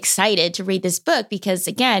so excited to read this book, because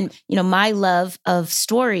again, my love of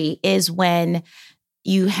story is when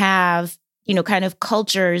you have, kind of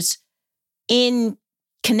cultures in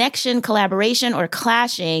connection, collaboration, or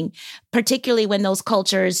clashing, particularly when those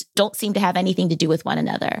cultures don't seem to have anything to do with one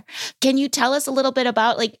another. Can you tell us a little bit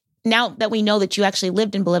about, now that we know that you actually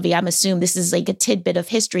lived in Bolivia, I'm assuming this is a tidbit of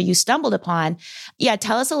history you stumbled upon. Yeah,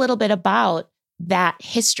 tell us a little bit about that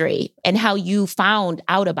history and how you found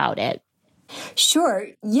out about it. Sure.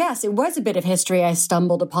 Yes, it was a bit of history I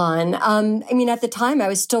stumbled upon. At the time, I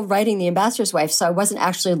was still writing The Ambassador's Wife, so I wasn't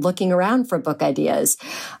actually looking around for book ideas.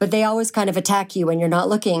 But they always kind of attack you when you're not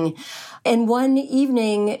looking. And one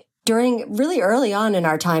evening, really early on in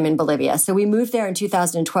our time in Bolivia. So we moved there in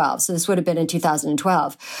 2012. So this would have been in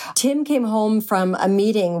 2012. Tim came home from a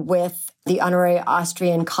meeting with the honorary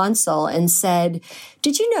Austrian consul and said,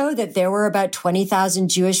 did you know that there were about 20,000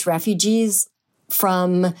 Jewish refugees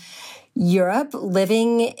from Europe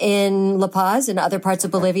living in La Paz and other parts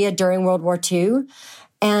of Bolivia during World War II?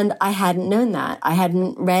 And I hadn't known that. I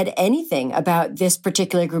hadn't read anything about this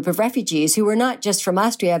particular group of refugees who were not just from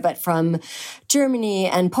Austria, but from Germany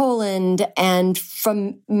and Poland and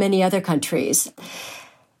from many other countries.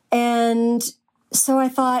 And so I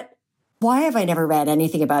thought, why have I never read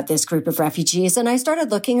anything about this group of refugees? And I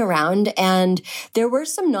started looking around, and there were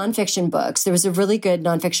some nonfiction books. There was a really good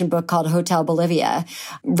nonfiction book called Hotel Bolivia,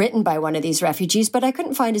 written by one of these refugees, but I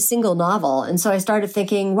couldn't find a single novel. And so I started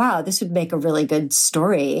thinking, wow, this would make a really good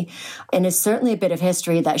story. And it's certainly a bit of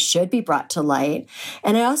history that should be brought to light.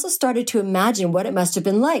 And I also started to imagine what it must have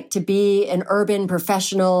been like to be an urban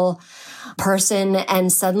professional person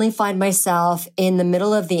and suddenly find myself in the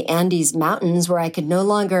middle of the Andes Mountains where I could no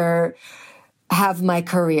longer have my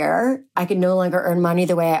career. I could no longer earn money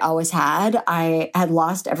the way I always had. I had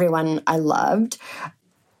lost everyone I loved,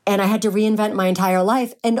 and I had to reinvent my entire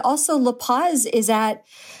life. And also La Paz is at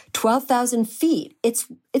 12,000 feet.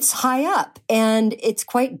 It's high up, and it's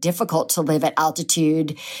quite difficult to live at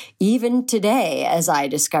altitude even today, as I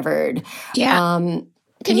discovered. Yeah.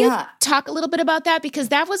 Can you talk a little bit about that? Because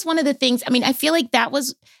that was one of the things, I mean, I feel like that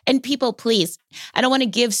was, and people, please, I don't want to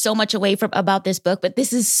give so much away about this book, but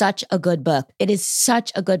this is such a good book. It is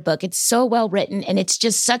such a good book. It's so well written, and it's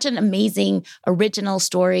just such an amazing original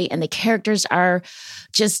story, and the characters are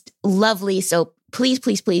just lovely. So please,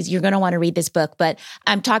 please, please, you're going to want to read this book. But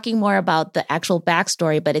I'm talking more about the actual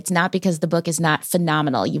backstory, but it's not because the book is not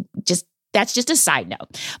phenomenal. That's just a side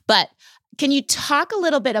note. But can you talk a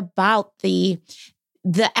little bit about the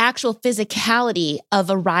actual physicality of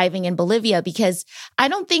arriving in Bolivia? Because I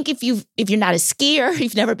don't think if you're not a skier,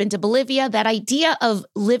 you've never been to Bolivia, that idea of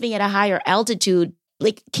living at a higher altitude,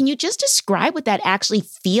 like, can you just describe what that actually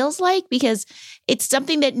feels like? Because it's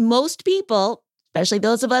something that most people, especially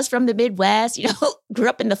those of us from the Midwest, grew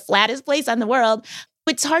up in the flattest place on the world.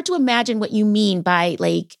 It's hard to imagine what you mean by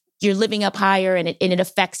like you're living up higher and it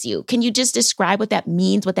affects you. Can you just describe what that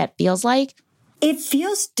means, what that feels like? It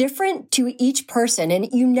feels different to each person, and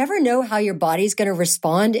you never know how your body's going to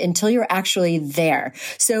respond until you're actually there.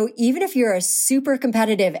 So even if you're a super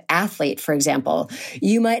competitive athlete, for example,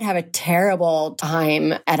 you might have a terrible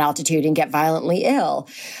time at altitude and get violently ill.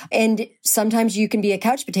 And sometimes you can be a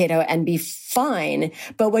couch potato and be fine.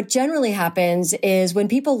 But what generally happens is when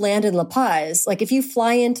people land in La Paz, like if you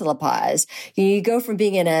fly into La Paz, you go from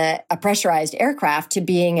being in a pressurized aircraft to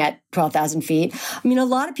being at 12,000 feet. I mean, a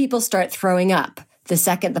lot of people start throwing up the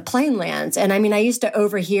second the plane lands. And I mean, I used to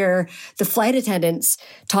overhear the flight attendants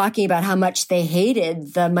talking about how much they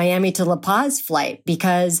hated the Miami to La Paz flight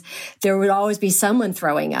because there would always be someone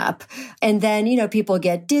throwing up. And then, people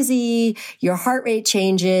get dizzy, your heart rate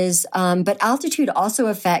changes. But altitude also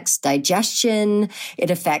affects digestion. It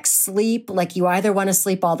affects sleep. Like you either want to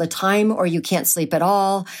sleep all the time or you can't sleep at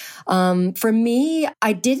all. For me,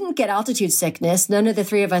 I didn't get altitude sickness. None of the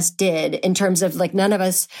three of us did, in terms of like none of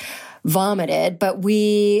us vomited, but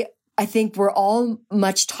I think we're all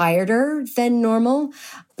much tireder than normal.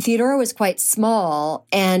 Theodora was quite small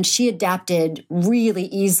and she adapted really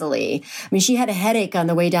easily. I mean, she had a headache on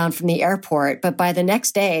the way down from the airport, but by the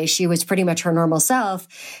next day, she was pretty much her normal self.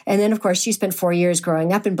 And then, of course, she spent 4 years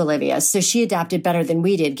growing up in Bolivia. So she adapted better than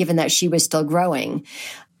we did, given that she was still growing.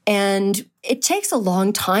 And it takes a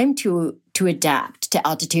long time to adapt to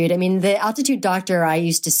altitude. I mean, the altitude doctor I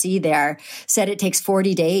used to see there said it takes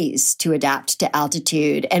 40 days to adapt to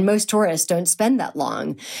altitude. And most tourists don't spend that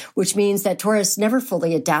long, which means that tourists never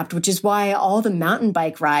fully adapt, which is why all the mountain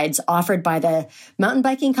bike rides offered by the mountain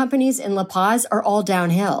biking companies in La Paz are all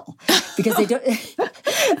downhill because they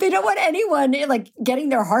don't want anyone like getting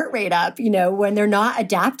their heart rate up, when they're not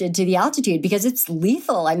adapted to the altitude, because it's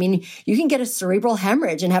lethal. I mean, you can get a cerebral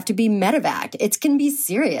hemorrhage and have to be medevaced. It can be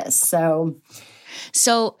serious.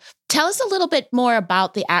 So tell us a little bit more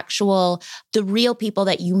about the real people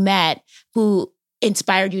that you met who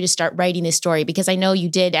inspired you to start writing this story, because I know you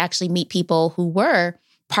did actually meet people who were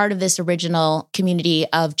part of this original community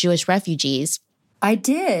of Jewish refugees. I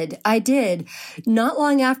did. Not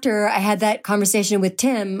long after I had that conversation with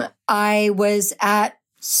Tim, I was at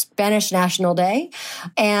Spanish National Day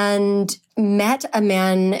and met a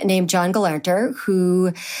man named John Galanter,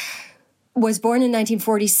 who was born in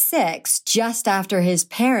 1946, just after his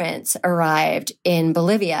parents arrived in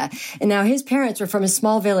Bolivia. And now his parents were from a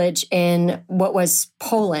small village in what was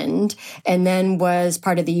Poland, and then was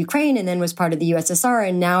part of the Ukraine, and then was part of the USSR,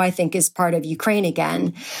 and now I think is part of Ukraine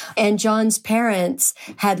again. And John's parents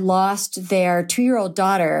had lost their 2-year-old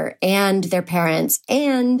daughter and their parents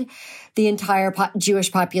and the entire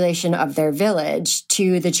Jewish population of their village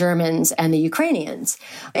to the Germans and the Ukrainians.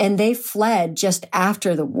 And they fled just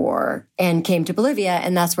after the war and came to Bolivia,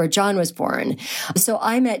 and that's where John was born. So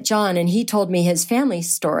I met John, and he told me his family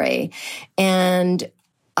story. And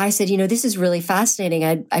I said, this is really fascinating.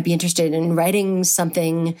 I'd be interested in writing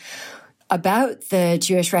something about the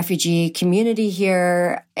Jewish refugee community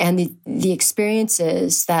here and the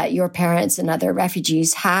experiences that your parents and other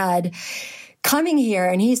refugees had coming here.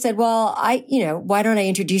 And he said, well, why don't I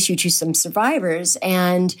introduce you to some survivors?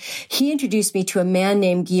 And he introduced me to a man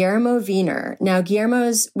named Guillermo Wiener. Now,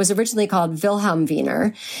 Guillermo was originally called Wilhelm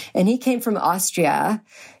Wiener, and he came from Austria.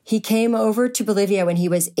 He came over to Bolivia when he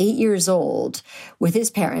was 8 years old with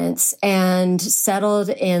his parents and settled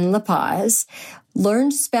in La Paz,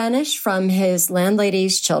 learned Spanish from his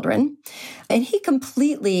landlady's children, and he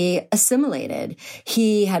completely assimilated.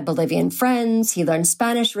 He had Bolivian friends. He learned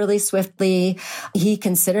Spanish really swiftly. He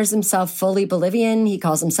considers himself fully Bolivian. He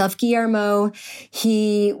calls himself Guillermo.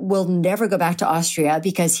 He will never go back to Austria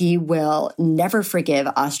because he will never forgive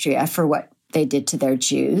Austria for what they did to their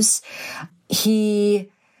Jews. He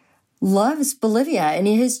loves Bolivia, and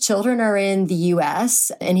his children are in the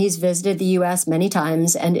U.S., and he's visited the U.S. many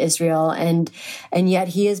times, and Israel, and yet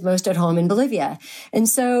he is most at home in Bolivia. And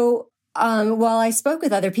so while I spoke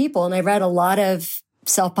with other people, and I read a lot of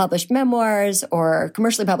self-published memoirs or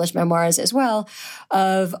commercially published memoirs as well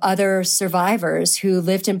of other survivors who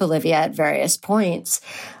lived in Bolivia at various points,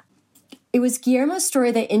 it was Guillermo's story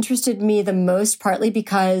that interested me the most, partly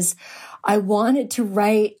because I wanted to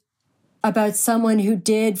write about someone who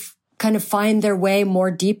did kind of find their way more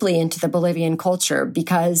deeply into the Bolivian culture,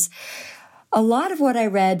 because a lot of what I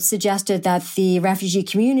read suggested that the refugee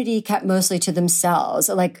community kept mostly to themselves,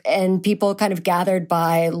 and people kind of gathered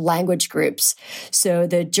by language groups. So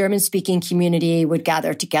the German-speaking community would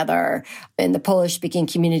gather together, and the Polish-speaking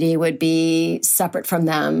community would be separate from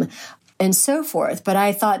them, and so forth. But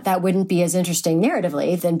I thought that wouldn't be as interesting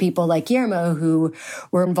narratively than people like Guillermo, who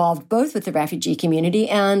were involved both with the refugee community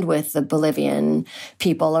and with the Bolivian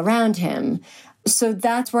people around him. So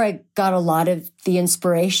that's where I got a lot of the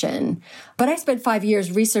inspiration. But I spent 5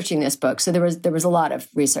 years researching this book, so there was a lot of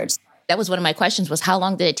research. That was one of my questions, was how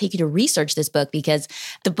long did it take you to research this book? Because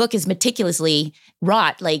the book is meticulously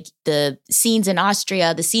wrought, like the scenes in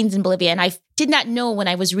Austria, the scenes in Bolivia. And I did not know when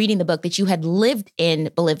I was reading the book that you had lived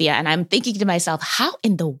in Bolivia. And I'm thinking to myself, how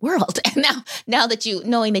in the world? And now that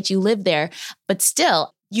knowing that you lived there, but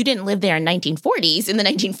still, you didn't live there in the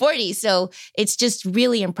 1940s. So it's just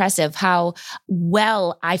really impressive how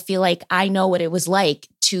well I feel like I know what it was like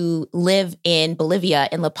to live in Bolivia,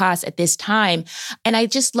 in La Paz at this time. And I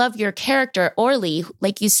just love your character, Orly.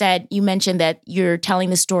 Like you said, you mentioned that you're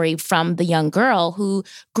telling the story from the young girl who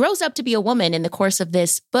grows up to be a woman in the course of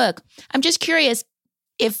this book. I'm just curious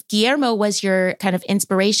if Guillermo was your kind of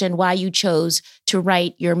inspiration, why you chose to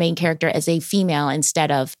write your main character as a female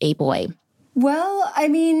instead of a boy. Well, I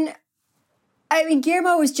mean,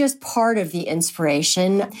 Guillermo was just part of the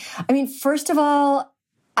inspiration. First of all,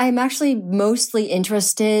 I'm actually mostly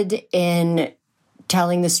interested in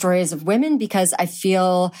telling the stories of women because I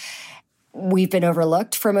feel we've been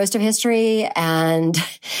overlooked for most of history. And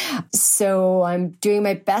so I'm doing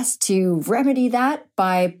my best to remedy that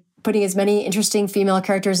by putting as many interesting female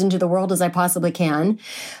characters into the world as I possibly can.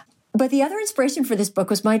 But the other inspiration for this book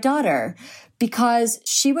was my daughter, because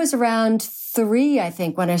she was around 3, I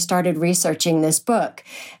think, when I started researching this book.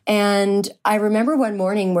 And I remember one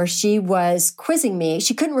morning where she was quizzing me.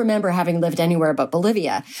 She couldn't remember having lived anywhere but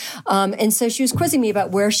Bolivia. And so she was quizzing me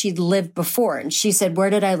about where she'd lived before. And she said, where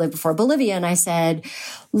did I live before Bolivia? And I said,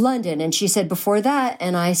 London. And she said, before that.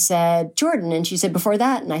 And I said, Jordan. And she said, before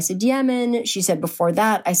that. And I said, Yemen. She said, before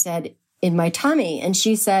that. I said, in my tummy. And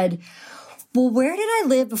she said, well, where did I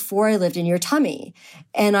live before I lived in your tummy?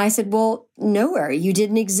 And I said, well, nowhere. You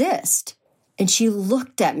didn't exist. And she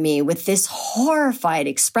looked at me with this horrified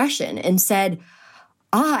expression and said,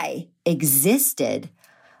 I existed.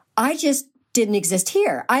 I just didn't exist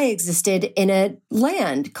here. I existed in a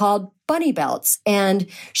land called Bunny Belts. And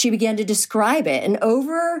she began to describe it. And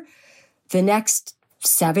over the next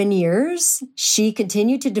 7 years, she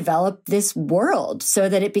continued to develop this world so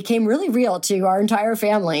that it became really real to our entire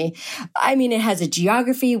family. I mean, it has a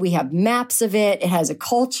geography. We have maps of it. It has a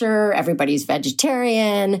culture. Everybody's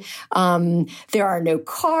vegetarian. There are no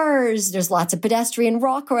cars. There's lots of pedestrian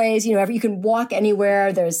walkways. You can walk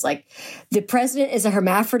anywhere. There's the president is a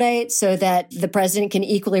hermaphrodite so that the president can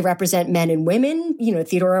equally represent men and women.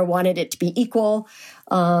 Theodora wanted it to be equal.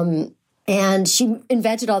 And she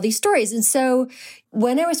invented all these stories. And so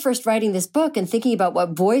when I was first writing this book and thinking about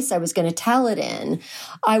what voice I was going to tell it in,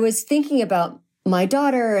 I was thinking about my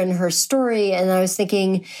daughter and her story. And I was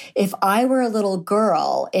thinking, if I were a little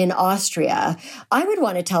girl in Austria, I would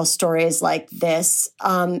want to tell stories like this.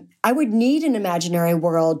 I would need an imaginary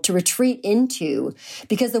world to retreat into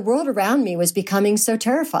because the world around me was becoming so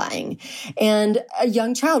terrifying. And a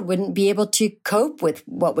young child wouldn't be able to cope with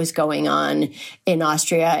what was going on in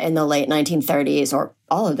Austria in the late 1930s or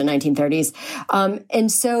all of the 1930s.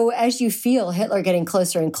 And so as you feel Hitler getting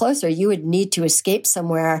closer and closer, you would need to escape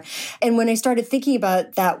somewhere. And when I started thinking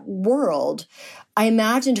about that world, I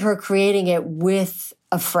imagined her creating it with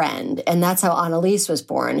a friend. And that's how Anneliese was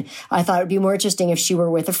born. I thought it would be more interesting if she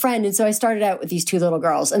were with a friend. And so I started out with these two little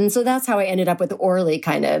girls. And so that's how I ended up with Orly,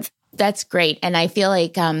 kind of. That's great. And I feel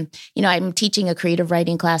like, I'm teaching a creative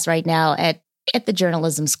writing class right now at the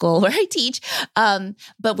journalism school where I teach.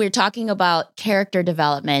 But we're talking about character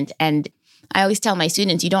development. And I always tell my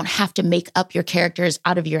students, you don't have to make up your characters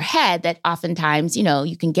out of your head, that oftentimes,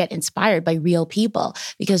 you can get inspired by real people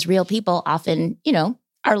because real people often,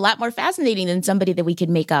 are a lot more fascinating than somebody that we could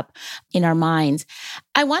make up in our minds.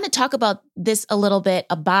 I want to talk about this a little bit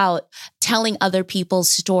about telling other people's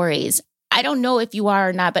stories. I don't know if you are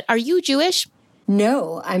or not, but are you Jewish?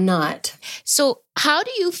 No, I'm not. So how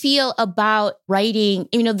do you feel about writing?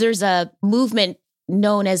 There's a movement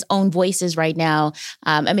known as Own Voices right now.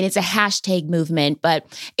 It's a hashtag movement, but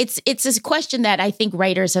it's this question that I think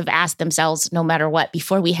writers have asked themselves no matter what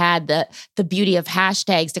before we had the beauty of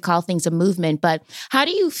hashtags to call things a movement. But how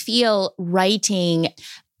do you feel writing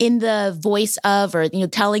in the voice of, or,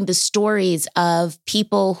 telling the stories of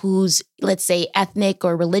people whose, let's say, ethnic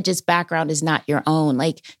or religious background is not your own?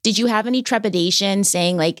 Did you have any trepidation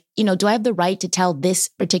saying do I have the right to tell this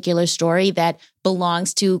particular story that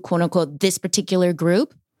belongs to, quote unquote, this particular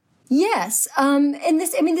group? Yes. And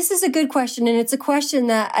this is a good question. And it's a question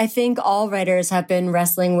that I think all writers have been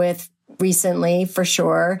wrestling with recently, for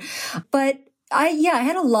sure. But I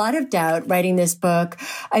had a lot of doubt writing this book.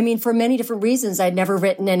 For many different reasons. I'd never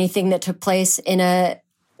written anything that took place in a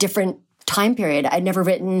different time period. I'd never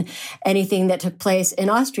written anything that took place in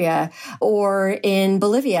Austria or in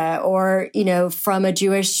Bolivia or, from a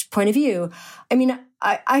Jewish point of view.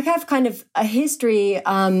 I have kind of a history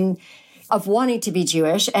of wanting to be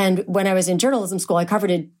Jewish. And when I was in journalism school, I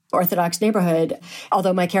covered an Orthodox neighborhood,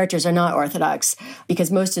 although my characters are not Orthodox,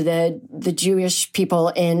 because most of the Jewish people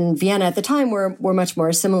in Vienna at the time were much more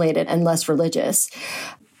assimilated and less religious.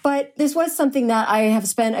 But this was something that I have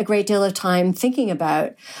spent a great deal of time thinking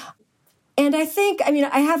about. And I think,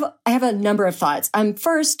 I have a number of thoughts.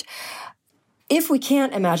 First, if we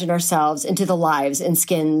can't imagine ourselves into the lives and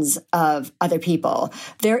skins of other people,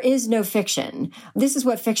 there is no fiction. This is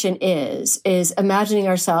what fiction is imagining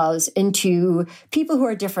ourselves into people who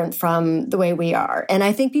are different from the way we are. And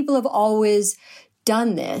I think people have always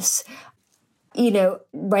done this.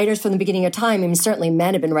 Writers from the beginning of time, certainly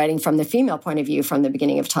men have been writing from the female point of view from the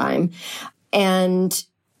beginning of time. And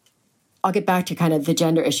I'll get back to kind of the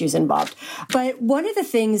gender issues involved. But one of the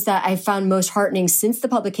things that I found most heartening since the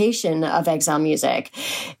publication of Exile Music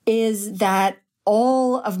is that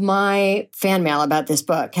all of my fan mail about this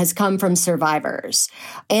book has come from survivors,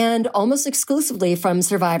 and almost exclusively from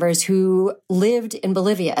survivors who lived in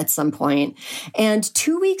Bolivia at some point. And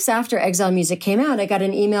 2 weeks after Exile Music came out, I got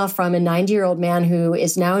an email from a 90-year-old man who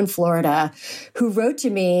is now in Florida, who wrote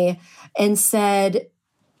to me and said,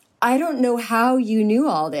 I don't know how you knew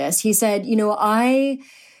all this. He said,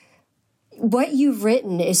 what you've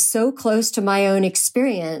written is so close to my own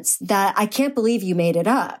experience that I can't believe you made it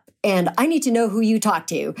up. And I need to know who you talked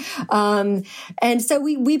to. And so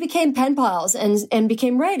we became pen pals and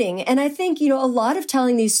became writing. And I think, a lot of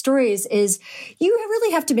telling these stories is you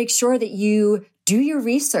really have to make sure that you do your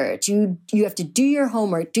research. You have to do your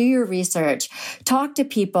homework, do your research, talk to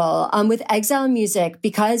people. With Exile Music,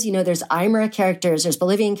 because, there's Aymara characters, there's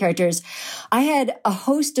Bolivian characters, I had a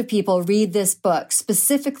host of people read this book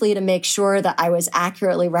specifically to make sure that I was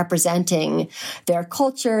accurately representing their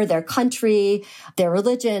culture, their country, their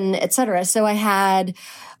religion, etc. So I had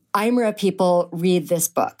Aymara people read this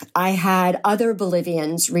book. I had other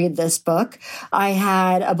Bolivians read this book. I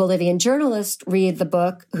had a Bolivian journalist read the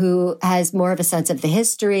book who has more of a sense of the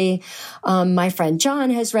history. My friend John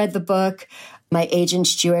has read the book. My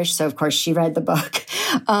agent's Jewish, so of course she read the book.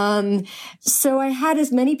 So I had as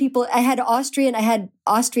many people. I had Austrian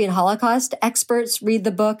Holocaust experts read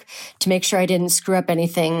the book to make sure I didn't screw up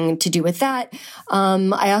anything to do with that.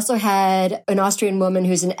 I also had an Austrian woman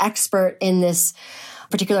who's an expert in this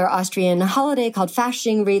particular Austrian holiday called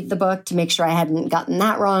Fasching read the book to make sure I hadn't gotten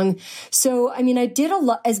that wrong. So, I mean, I did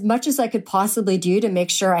as much as I could possibly do to make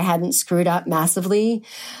sure I hadn't screwed up massively.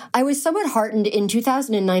 I was somewhat heartened in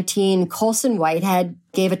 2019. Colson Whitehead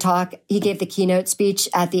gave a talk. He gave the keynote speech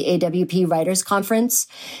at the AWP Writers Conference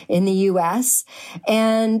in the US.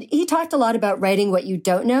 And he talked a lot about writing what you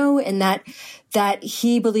don't know, and that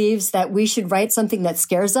he believes that we should write something that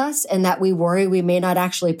scares us and that we worry we may not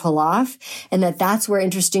actually pull off, and that's where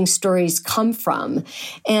interesting stories come from.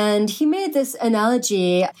 And he made this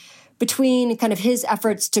analogy between kind of his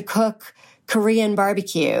efforts to cook Korean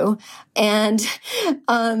barbecue and,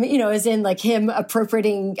 as in like him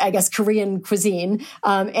appropriating, I guess, Korean cuisine,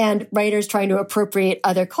 and writers trying to appropriate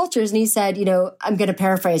other cultures. And he said, I'm going to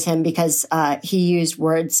paraphrase him because he used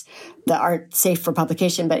words that aren't safe for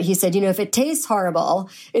publication. But he said, if it tastes horrible,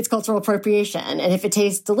 it's cultural appropriation. And if it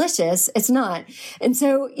tastes delicious, it's not. And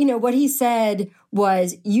so, what he said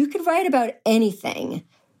was, you could write about anything.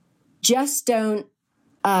 Just don't,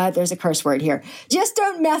 there's a curse word here. Just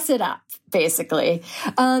don't mess it up, basically.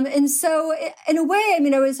 And so in a way,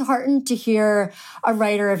 I was heartened to hear a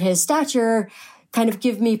writer of his stature kind of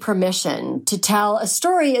give me permission to tell a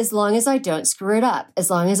story as long as I don't screw it up, as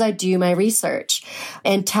long as I do my research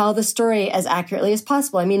and tell the story as accurately as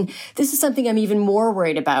possible. This is something I'm even more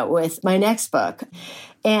worried about with my next book.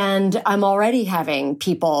 And I'm already having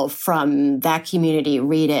people from that community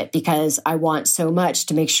read it because I want so much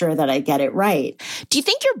to make sure that I get it right. Do you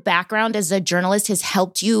think your background as a journalist has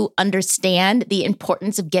helped you understand the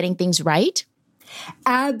importance of getting things right?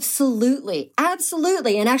 Absolutely.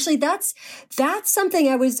 Absolutely. And actually, that's something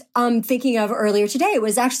I was thinking of earlier today. It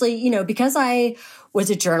was actually, because I was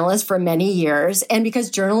a journalist for many years, and because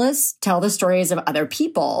journalists tell the stories of other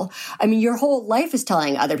people. Your whole life is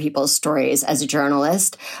telling other people's stories as a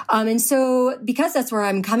journalist. And so because that's where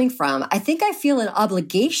I'm coming from, I think I feel an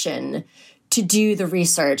obligation to do the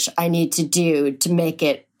research I need to do to make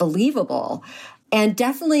it believable. And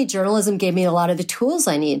definitely journalism gave me a lot of the tools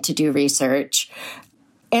I need to do research.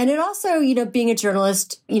 And it also, being a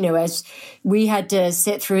journalist, as we had to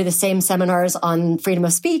sit through the same seminars on freedom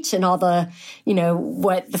of speech and all the,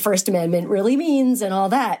 what the First Amendment really means and all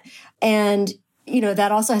that. And,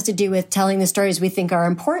 that also has to do with telling the stories we think are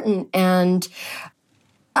important. And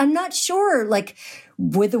I'm not sure,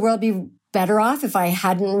 would the world be better off if I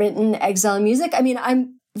hadn't written Exile Music?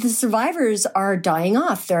 The survivors are dying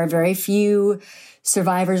off. There are very few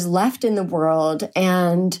survivors left in the world.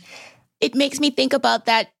 And it makes me think about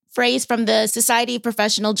that phrase from the Society of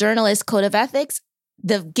Professional Journalists Code of Ethics,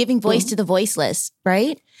 the giving voice to the voiceless,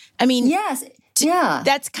 right? Yes. Yeah.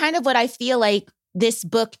 That's kind of what I feel like this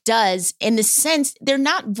book does, in the sense they're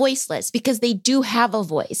not voiceless because they do have a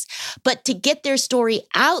voice, but to get their story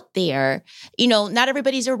out there, not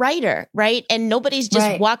everybody's a writer, right? And nobody's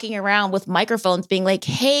just walking around with microphones being like,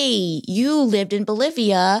 hey, you lived in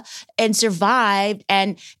Bolivia and survived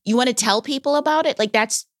and you want to tell people about it?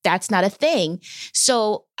 That's not a thing.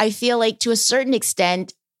 So I feel like to a certain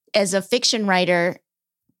extent, as a fiction writer,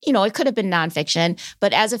 it could have been nonfiction,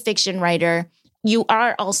 but as a fiction writer, you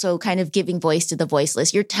are also kind of giving voice to the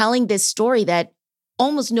voiceless. You're telling this story that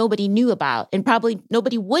almost nobody knew about, and probably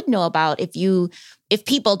nobody would know about if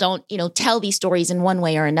people don't, tell these stories in one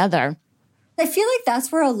way or another. I feel like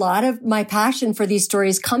that's where a lot of my passion for these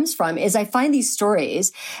stories comes from, is I find these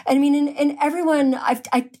stories. And everyone,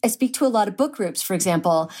 I speak to a lot of book groups, for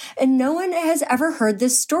example, and no one has ever heard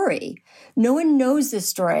this story. No one knows this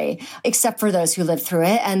story except for those who lived through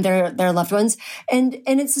it and their loved ones. And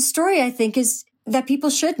it's a story I think that people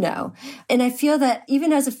should know. And I feel that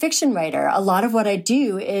even as a fiction writer, a lot of what I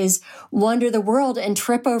do is wander the world and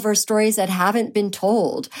trip over stories that haven't been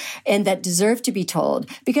told and that deserve to be told.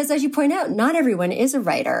 Because as you point out, not everyone is a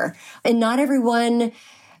writer and not everyone,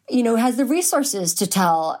 has the resources to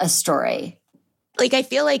tell a story. I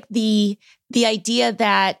feel like the idea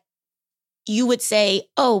that you would say,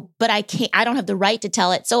 oh, but I don't have the right to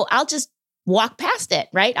tell it, so I'll just walk past it,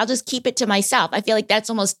 right? I'll just keep it to myself. I feel like that's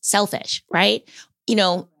almost selfish, right?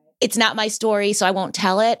 It's not my story, so I won't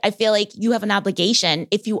tell it. I feel like you have an obligation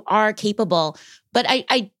if you are capable. But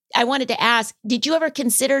I wanted to ask, did you ever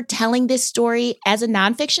consider telling this story as a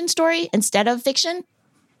nonfiction story instead of fiction?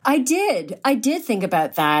 I did think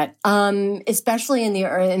about that, especially in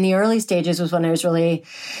the early stages was when I was really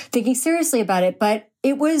thinking seriously about it. But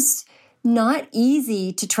it was not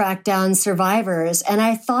easy to track down survivors. And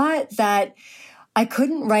I thought that I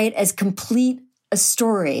couldn't write as complete a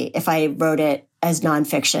story if I wrote it as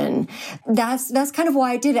nonfiction. That's kind of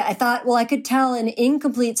why I did it. I thought, well, I could tell an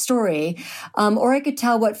incomplete story, or I could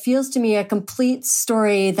tell what feels to me a complete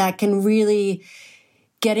story that can really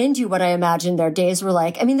get into what I imagine their days were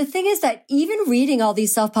like. I mean, the thing is that even reading all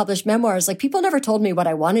these self-published memoirs, like people never told me what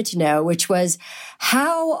I wanted to know, which was,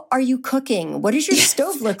 how are you cooking? What does your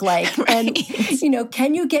stove look like? Right. And,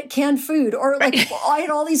 can you get canned food? Or like, I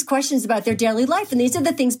had all these questions about their daily life. And these are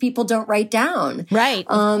the things people don't write down. Right.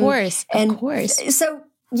 Of course. So,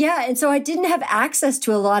 yeah. And so I didn't have access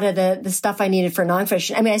to a lot of the stuff I needed for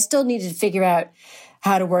nonfiction. I mean, I still needed to figure out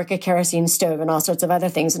how to work a kerosene stove and all sorts of other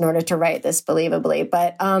things in order to write this believably.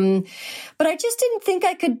 But I just didn't think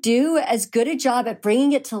I could do as good a job at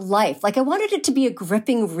bringing it to life. Like I wanted it to be a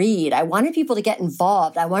gripping read. I wanted people to get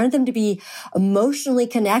involved. I wanted them to be emotionally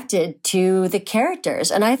connected to the characters.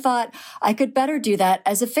 And I thought I could better do that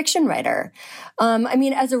as a fiction writer.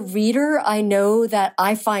 As a reader, I know that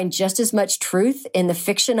I find just as much truth in the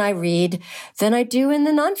fiction I read than I do in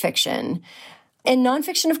the nonfiction. And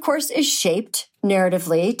nonfiction, of course, is shaped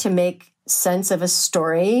narratively to make sense of a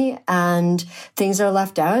story, and things are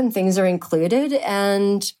left out and things are included.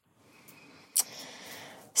 And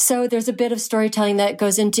so there's a bit of storytelling that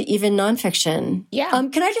goes into even nonfiction. Yeah.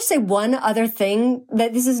 Can I just say one other thing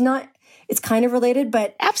that this is not, it's kind of related,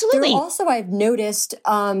 but absolutely. There also I've noticed,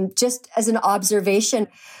 just as an observation,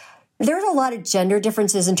 there's a lot of gender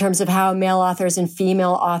differences in terms of how male authors and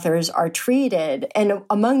female authors are treated. And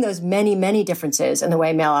among those many, many differences in the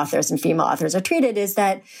way male authors and female authors are treated is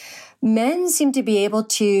that men seem to be able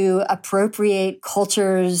to appropriate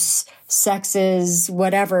cultures, sexes,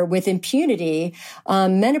 whatever, with impunity.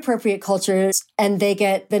 Men appropriate cultures and they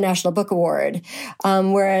get the National Book Award,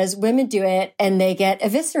 whereas women do it and they get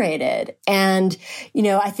eviscerated. And,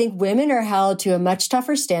 I think women are held to a much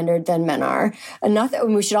tougher standard than men are. And not that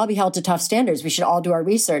we should all be held to tough standards. We should all do our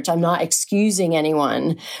research. I'm not excusing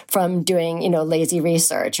anyone from doing, lazy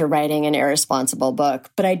research or writing an irresponsible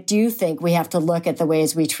book. But I do think we have to look at the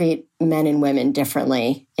ways we treat men and women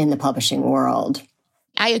differently in the publishing world.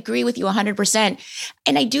 I agree with you 100%.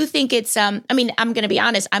 And I do think it's, I'm going to be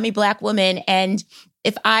honest, I'm a Black woman. And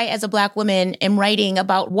if I, as a Black woman, am writing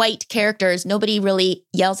about white characters, nobody really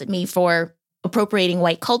yells at me for appropriating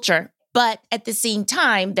white culture. But at the same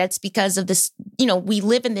time, that's because of this, we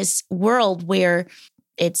live in this world where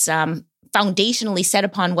it's foundationally set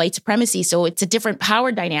upon white supremacy. So it's a different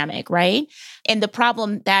power dynamic, right? And the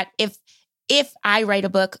problem that if I write a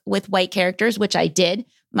book with white characters, which I did,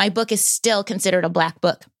 my book is still considered a Black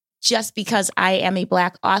book. Just because I am a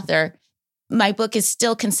Black author, my book is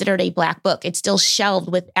still considered a Black book. It's still shelved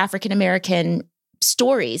with African-American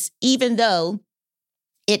stories, even though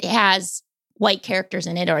it has white characters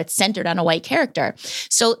in it or it's centered on a white character.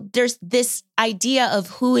 So there's this idea of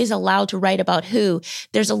who is allowed to write about who.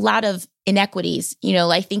 There's a lot of inequities.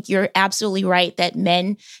 I think you're absolutely right that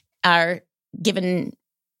men are given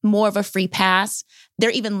more of a free pass. They're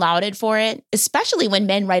even lauded for it, especially when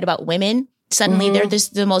men write about women. Suddenly they're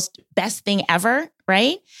the most best thing ever,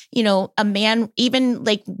 right? A man, even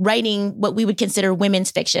like writing what we would consider women's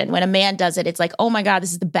fiction, when a man does it, it's like, oh my God,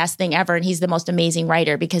 this is the best thing ever. And he's the most amazing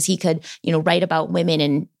writer because he could, write about women.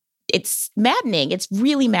 And it's maddening. It's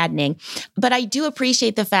really maddening. But I do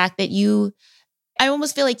appreciate the fact that I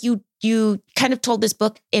almost feel like you kind of told this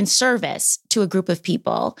book in service to a group of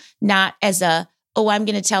people, not as I'm going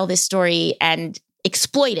to tell this story and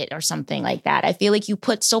exploit it or something like that. I feel like you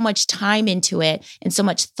put so much time into it and so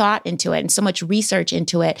much thought into it and so much research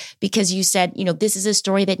into it because you said, this is a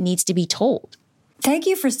story that needs to be told. Thank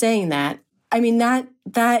you for saying that.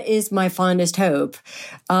 That is my fondest hope,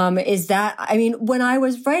 when I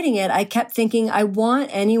was writing it, I kept thinking, I want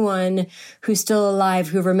anyone who's still alive,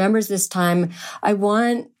 who remembers this time, I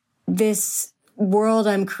want this world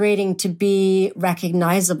I'm creating to be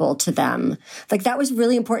recognizable to them. Like that was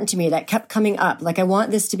really important to me. That kept coming up. Like I want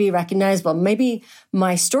this to be recognizable. Maybe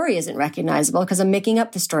my story isn't recognizable because I'm making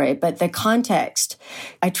up the story, but the context,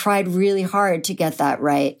 I tried really hard to get that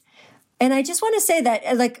right. And I just want to say that,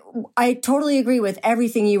 I totally agree with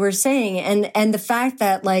everything you were saying. And the fact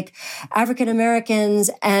that, African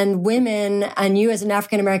Americans and women, and you as an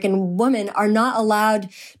African American woman, are not allowed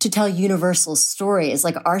to tell universal stories.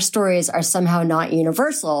 Like, our stories are somehow not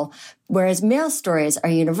universal, whereas male stories are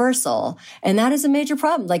universal. And that is a major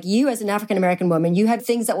problem. Like, you as an African American woman, you have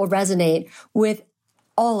things that will resonate with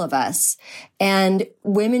all of us. And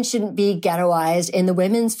women shouldn't be ghettoized in the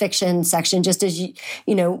women's fiction section, just as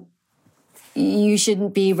you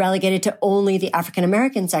shouldn't be relegated to only the African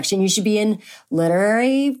American section. You should be in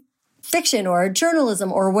literary fiction or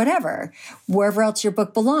journalism or whatever, wherever else your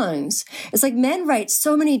book belongs. It's like men write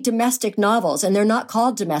so many domestic novels and they're not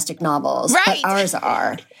called domestic novels, right, but ours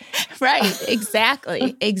are. Right.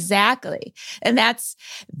 Exactly. Exactly. And that's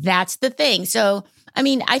the thing. So, I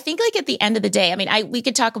mean, I think like at the end of the day, I mean, we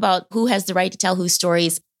could talk about who has the right to tell whose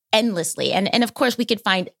stories endlessly. And of course we could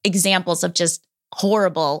find examples of just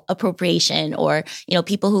horrible appropriation or,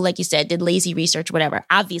 people who, like you said, did lazy research, whatever.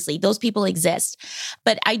 Obviously, those people exist.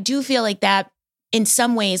 But I do feel like that in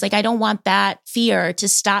some ways, like I don't want that fear to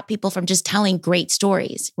stop people from just telling great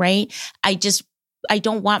stories, right? I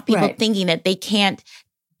don't want people thinking that they can't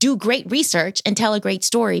do great research and tell a great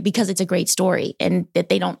story because it's a great story and that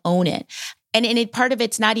they don't own it. And part of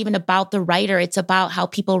it's not even about the writer. It's about how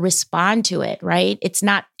people respond to it, right? It's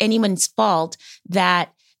not anyone's fault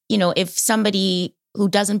that if somebody who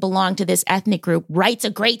doesn't belong to this ethnic group writes a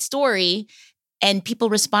great story and people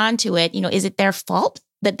respond to it, is it their fault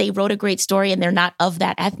that they wrote a great story and they're not of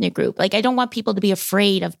that ethnic group? Like, I don't want people to be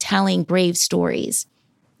afraid of telling brave stories.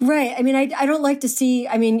 Right. I mean, I don't like to see,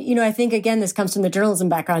 I think, again, this comes from the journalism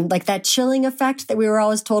background, like that chilling effect that we were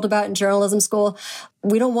always told about in journalism school.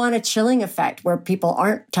 We don't want a chilling effect where people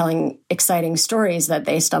aren't telling exciting stories that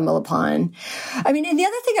they stumble upon. I mean, and the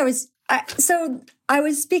other thing I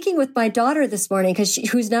was speaking with my daughter this morning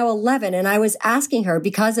who's now 11, and I was asking her,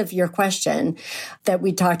 because of your question that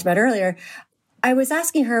we talked about earlier, I was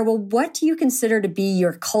asking her, well, what do you consider to be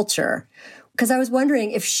your culture? Because I was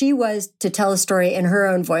wondering if she was to tell a story in her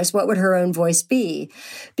own voice, what would her own voice be?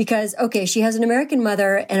 Because, okay, she has an American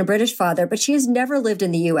mother and a British father, but she has never lived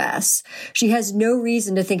in the U.S. She has no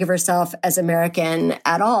reason to think of herself as American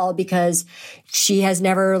at all because she has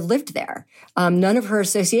never lived there. None of her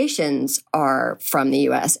associations are from the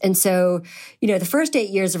U.S. And so, the first 8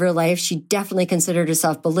 years of her life, she definitely considered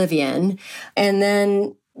herself Bolivian. And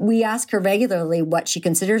then we ask her regularly what she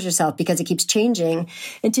considers herself because it keeps changing.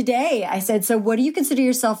 And today I said, so what do you consider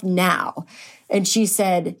yourself now? And she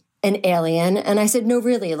said, an alien. And I said, no,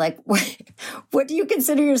 really, like, what do you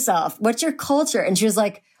consider yourself? What's your culture? And she was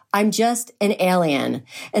like, I'm just an alien.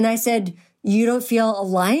 And I said, you don't feel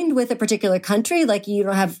aligned with a particular country? Like you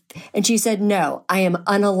don't have, and she said, no, I am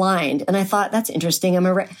unaligned. And I thought, that's interesting. I'm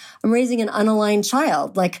raising an unaligned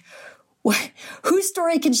child. Like, whose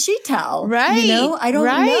story can she tell? Right. I don't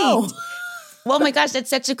know. Well, my gosh,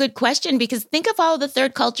 that's such a good question because think of all the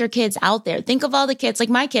third culture kids out there. Think of all the kids, like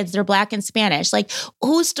my kids, they're Black and Spanish. Like,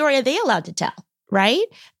 whose story are they allowed to tell? Right?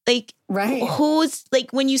 Like, who's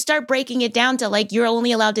like, when you start breaking it down to like, you're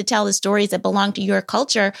only allowed to tell the stories that belong to your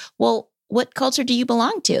culture. Well, what culture do you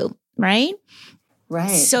belong to? Right? Right.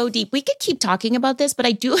 So deep. We could keep talking about this, but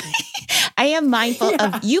I am mindful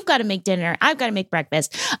of you've got to make dinner. I've got to make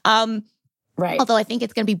breakfast. Right. Although I think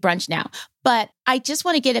it's going to be brunch now. But I just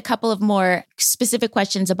want to get a couple of more specific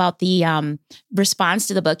questions about the response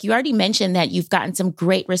to the book. You already mentioned that you've gotten some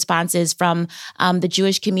great responses from the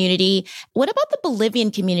Jewish community. What about the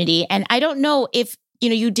Bolivian community? And I don't know if,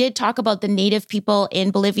 you did talk about the native people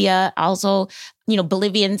in Bolivia, also,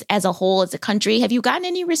 Bolivians as a whole, as a country. Have you gotten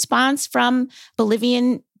any response from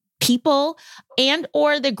Bolivian people and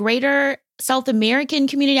or the greater South American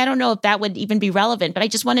community? I don't know if that would even be relevant, but I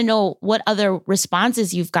just want to know what other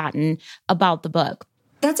responses you've gotten about the book.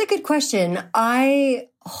 That's a good question. I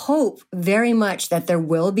hope very much that there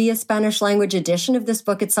will be a Spanish language edition of this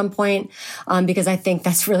book at some point, because I think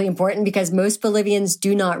that's really important because most Bolivians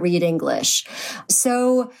do not read English.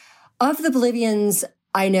 So of the Bolivians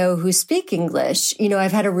I know who speak English,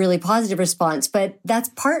 I've had a really positive response, but that's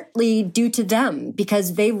partly due to them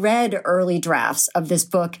because they read early drafts of this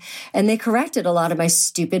book and they corrected a lot of my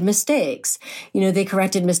stupid mistakes. They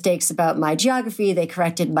corrected mistakes about my geography. They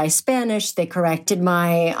corrected my Spanish. They corrected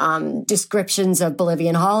my descriptions of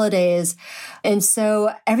Bolivian holidays. And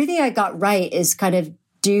so everything I got right is kind of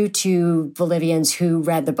due to Bolivians who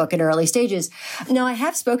read the book in early stages. Now, I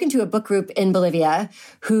have spoken to a book group in Bolivia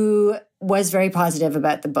who was very positive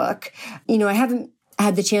about the book. I haven't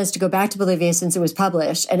had the chance to go back to Bolivia since it was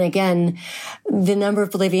published. And again, the number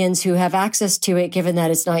of Bolivians who have access to it, given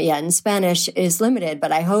that it's not yet in Spanish, is limited.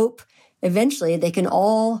 But I hope eventually they can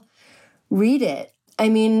all read it. I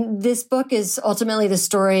mean, this book is ultimately the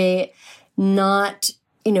story, not,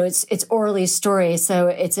 it's Orly's story. So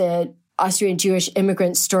it's Austrian Jewish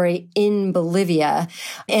immigrant story in Bolivia,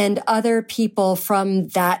 and other people from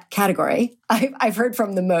that category. I've heard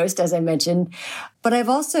from the most, as I mentioned. But I've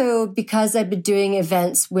also, because I've been doing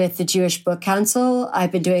events with the Jewish Book Council,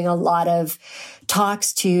 I've been doing a lot of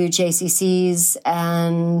talks to JCCs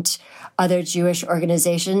and other Jewish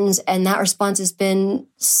organizations. And that response has been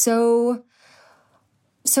so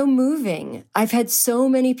moving. I've had so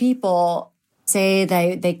many people say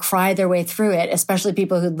they cried their way through it, especially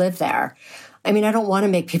people who live there. I mean, I don't want to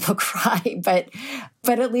make people cry, but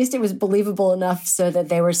at least it was believable enough so that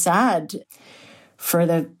they were sad for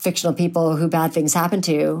the fictional people who bad things happen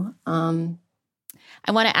to.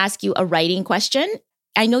 I want to ask you a writing question.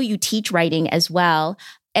 I know you teach writing as well.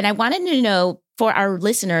 And I wanted to know, for our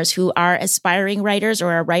listeners who are aspiring writers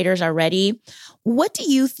or are writers already, what do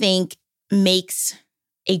you think makes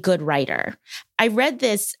a good writer? I read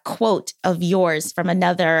this quote of yours from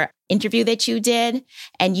another interview that you did,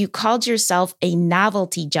 and you called yourself a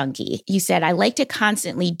novelty junkie. You said, I like to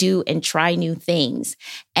constantly do and try new things.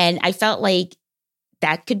 And I felt like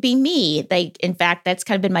that could be me. Like, in fact, that's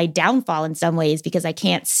kind of been my downfall in some ways, because I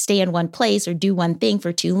can't stay in one place or do one thing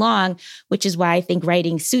for too long, which is why I think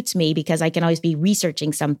writing suits me, because I can always be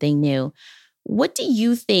researching something new. What do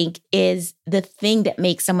you think is the thing that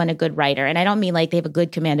makes someone a good writer? And I don't mean like they have a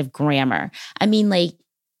good command of grammar. I mean like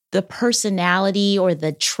the personality or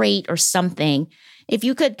the trait or something. If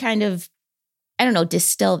you could kind of, I don't know,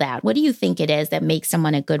 distill that, what do you think it is that makes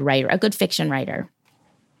someone a good writer, a good fiction writer?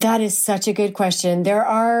 That is such a good question. There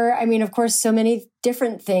are, I mean, of course, so many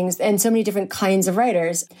different things and so many different kinds of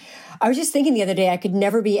writers. I was just thinking the other day, I could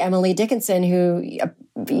never be Emily Dickinson, who,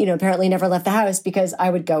 apparently never left the house, because I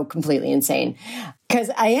would go completely insane. Because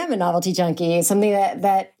I am a novelty junkie. It's something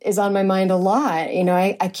that is on my mind a lot.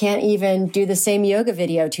 I can't even do the same yoga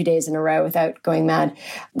video 2 days in a row without going mad,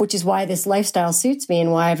 which is why this lifestyle suits me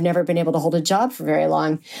and why I've never been able to hold a job for very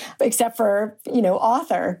long, except for,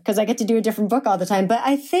 author, because I get to do a different book all the time. But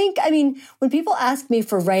I think, when people ask me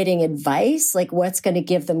for writing advice, like what's going to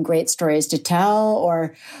give them great stories to tell,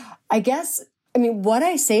 or what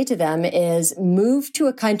I say to them is move to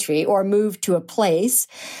a country or move to a place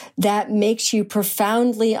that makes you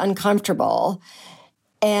profoundly uncomfortable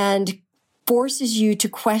and forces you to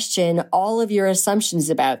question all of your assumptions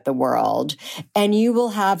about the world, and you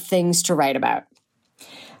will have things to write about.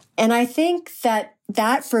 And I think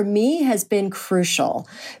that for me has been crucial,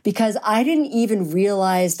 because I didn't even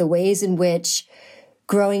realize the ways in which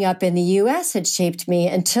growing up in the U.S. had shaped me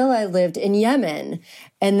until I lived in Yemen.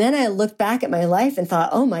 And then I looked back at my life and thought,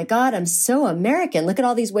 oh my God, I'm so American. Look at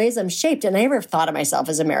all these ways I'm shaped. And I never thought of myself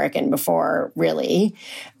as American before, really.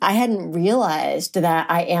 I hadn't realized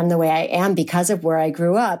that I am the way I am because of where I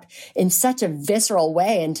grew up in such a visceral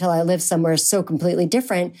way until I lived somewhere so completely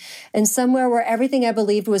different, and somewhere where everything I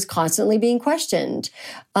believed was constantly being questioned.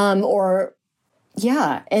 And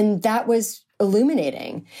that was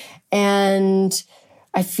illuminating. And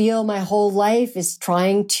I feel my whole life is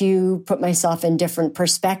trying to put myself in different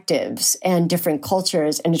perspectives and different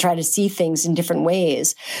cultures and to try to see things in different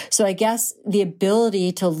ways. So I guess the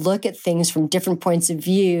ability to look at things from different points of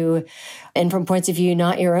view and from points of view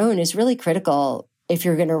not your own is really critical if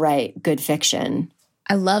you're going to write good fiction.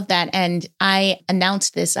 I love that. And I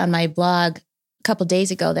announced this on my blog a couple of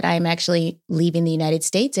days ago that I am actually leaving the United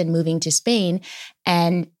States and moving to Spain,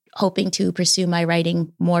 and hoping to pursue my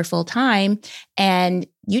writing more full time. And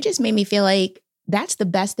you just made me feel like that's the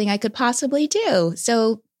best thing I could possibly do.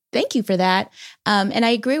 So thank you for that. And I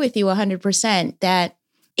agree with you 100% that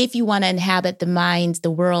if you want to inhabit the minds,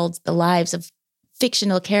 the worlds, the lives of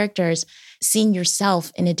fictional characters, seeing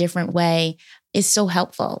yourself in a different way is so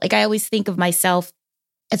helpful. Like, I always think of myself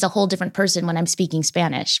as a whole different person when I'm speaking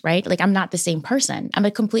Spanish, right? Like, I'm not the same person. I'm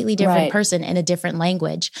a completely different person in a different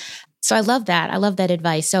language. So I love that. I love that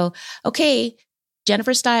advice. So, okay,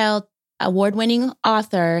 Jennifer Stile, award-winning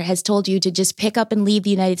author, has told you to just pick up and leave the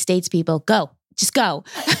United States, people. Go. Just go.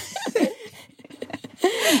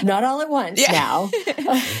 Not all at once now.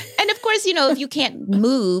 And of course, if you can't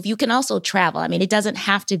move, you can also travel. It doesn't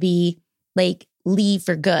have to be like leave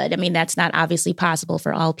for good. That's not obviously possible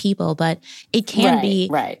for all people, but it can be.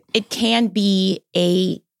 Right. It can be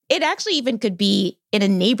it actually even could be in a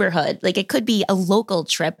neighborhood. Like, it could be a local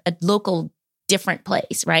trip, a local different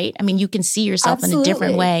place, right? You can see yourself Absolutely. In a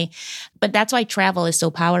different way. But that's why travel is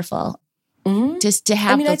so powerful, just to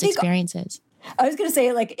have those experiences. I was going to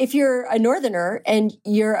say, like, if you're a Northerner and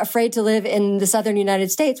you're afraid to live in the Southern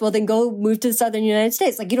United States, well, then go move to the Southern United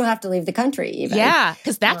States. Like, you don't have to leave the country even. Yeah,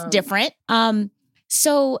 because that's different.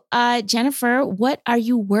 So, Jennifer, what are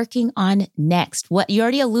you working on next? What you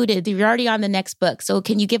already alluded, you're already on the next book. So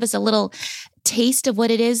can you give us a little taste of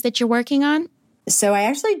what it is that you're working on? So I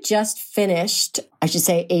actually just finished, I should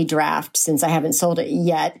say, a draft, since I haven't sold it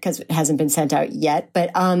yet because it hasn't been sent out yet. But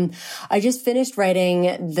I just finished writing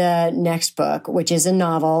the next book, which is a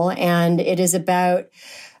novel, and it is about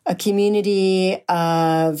a community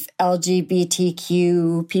of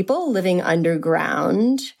LGBTQ people living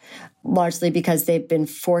underground, largely because they've been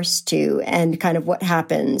forced to, and kind of what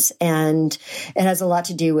happens. And it has a lot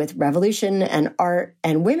to do with revolution and art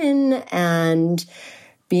and women and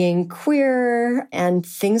being queer and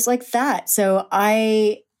things like that. So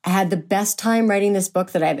I had the best time writing this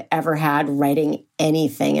book that I've ever had writing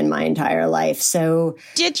anything in my entire life. So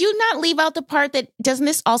did you not leave out the part that, doesn't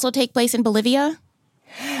this also take place in Bolivia?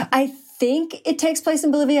 I think it takes place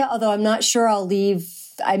in Bolivia, although I'm not sure I'll leave.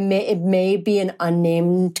 It may be an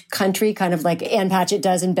unnamed country, kind of like Ann Patchett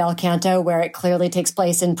does in Bel Canto, where it clearly takes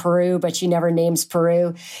place in Peru, but she never names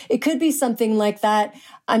Peru. It could be something like that.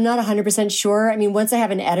 I'm not 100% sure. I mean, once I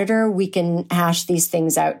have an editor, we can hash these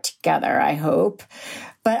things out together, I hope.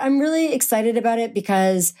 But I'm really excited about it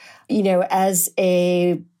because, as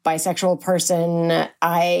a bisexual person,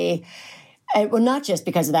 well, not just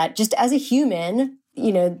because of that, just as a human,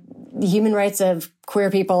 the human rights of queer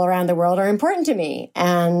people around the world are important to me.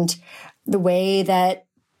 And the way that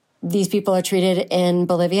these people are treated in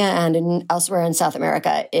Bolivia and elsewhere in South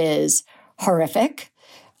America is horrific.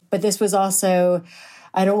 But this was also,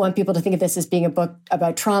 I don't want people to think of this as being a book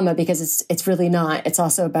about trauma, because it's really not. It's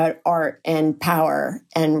also about art and power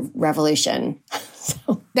and revolution.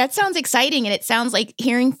 So. That sounds exciting. And it sounds like,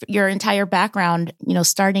 hearing your entire background,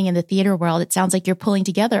 starting in the theater world, it sounds like you're pulling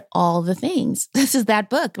together all the things. This is that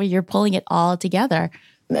book where you're pulling it all together.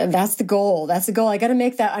 That's the goal. I got to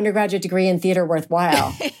make that undergraduate degree in theater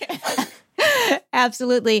worthwhile.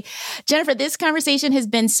 Absolutely. Jennifer, this conversation has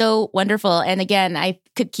been so wonderful. And again, I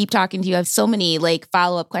could keep talking to you. I have so many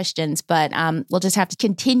follow-up questions, but we'll just have to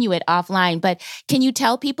continue it offline. But can you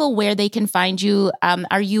tell people where they can find you?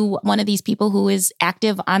 Are you one of these people who is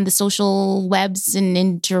active on the social webs and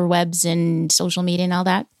interwebs and social media and all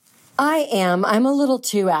that? I am. I'm a little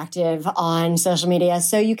too active on social media.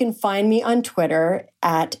 So you can find me on Twitter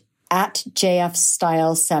at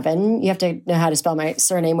JFStyle7. You have to know how to spell my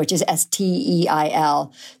surname, which is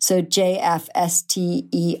Steil. So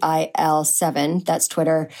JFSTEIL7. That's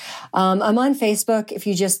Twitter. I'm on Facebook. If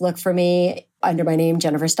you just look for me under my name,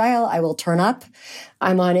 Jennifer Style, I will turn up.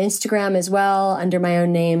 I'm on Instagram as well under my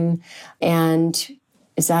own name. And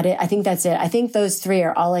is that it? I think that's it. I think those three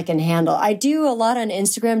are all I can handle. I do a lot on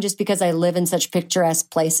Instagram just because I live in such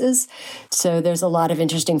picturesque places. So there's a lot of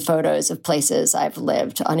interesting photos of places I've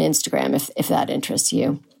lived on Instagram, if that interests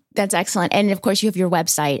you. That's excellent. And of course, you have your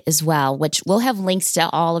website as well, which we'll have links to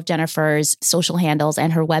all of Jennifer's social handles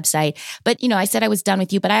and her website. But, I said I was done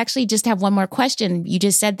with you, but I actually just have one more question. You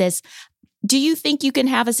just said this. Do you think you can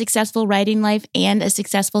have a successful writing life and a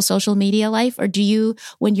successful social media life? Or do you,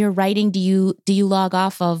 when you're writing, do you log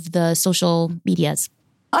off of the social medias?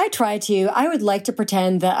 I try to. I would like to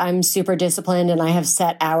pretend that I'm super disciplined and I have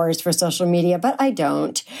set hours for social media, but I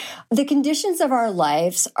don't. The conditions of our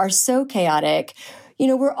lives are so chaotic.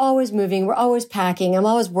 We're always moving. We're always packing. I'm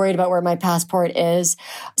always worried about where my passport is.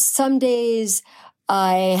 Some days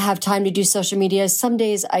I have time to do social media. Some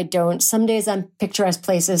days I don't. Some days I'm picturesque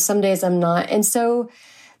places. Some days I'm not. And so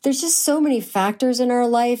there's just so many factors in our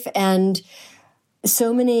life and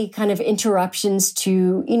so many kind of interruptions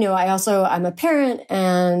to, I'm a parent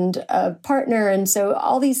and a partner. And so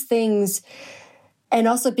all these things, and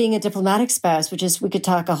also being a diplomatic spouse, which is, we could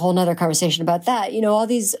talk a whole nother conversation about that. All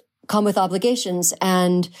these come with obligations.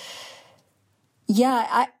 And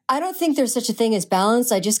yeah, I don't think there's such a thing as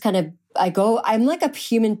balance. I just I'm like a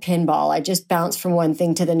human pinball. I just bounce from one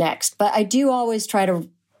thing to the next. But I do always try to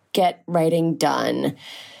get writing done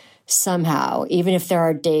somehow, even if there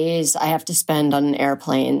are days I have to spend on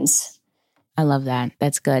airplanes. I love that.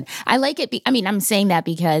 That's good. I like it. I'm saying that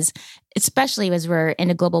because especially as we're in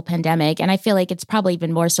a global pandemic, and I feel like it's probably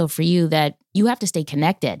even more so for you, that you have to stay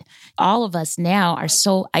connected. All of us now are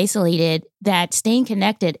so isolated that staying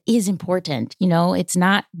connected is important. It's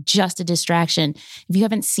not just a distraction. If you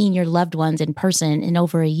haven't seen your loved ones in person in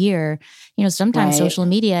over a year, sometimes social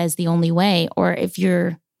media is the only way. Or if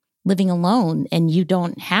you're living alone and you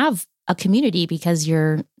don't have a community because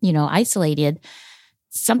you're, isolated,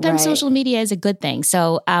 sometimes social media is a good thing.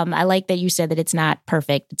 So I like that you said that it's not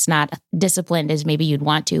perfect. It's not disciplined as maybe you'd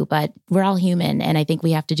want to, but we're all human. And I think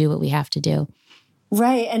we have to do what we have to do.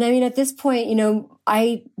 Right. And at this point,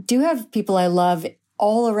 I do have people I love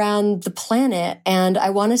all around the planet, and I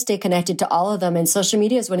want to stay connected to all of them. And social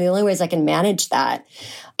media is one of the only ways I can manage that.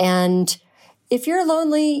 And if you're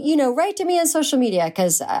lonely, write to me on social media,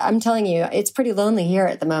 because I'm telling you, it's pretty lonely here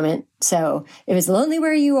at the moment. So if it's lonely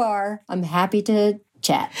where you are, I'm happy to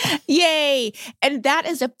chat. Yay. And that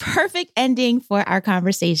is a perfect ending for our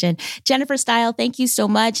conversation. Jennifer Stile, thank you so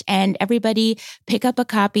much. And everybody, pick up a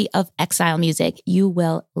copy of Exile Music. You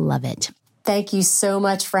will love it. Thank you so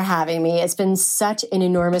much for having me. It's been such an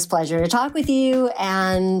enormous pleasure to talk with you,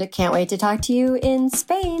 and can't wait to talk to you in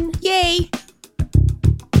Spain. Yay.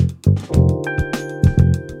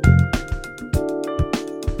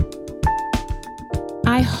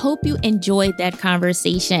 I hope you enjoyed that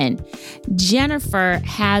conversation. Jennifer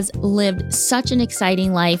has lived such an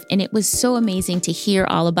exciting life, and it was so amazing to hear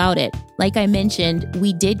all about it. Like I mentioned,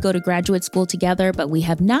 we did go to graduate school together, but we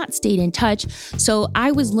have not stayed in touch. So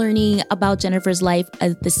I was learning about Jennifer's life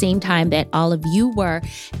at the same time that all of you were.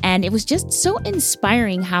 And it was just so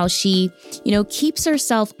inspiring how she, keeps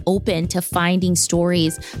herself open to finding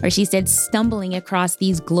stories, or she said stumbling across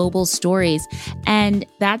these global stories. And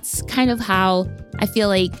that's kind of how I feel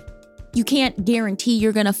like you can't guarantee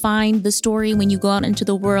you're going to find the story when you go out into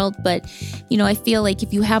the world. But, I feel like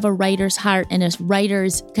if you have a writer's heart and a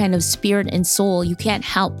writer's kind of spirit and soul, you can't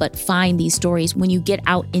help but find these stories when you get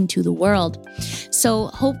out into the world. So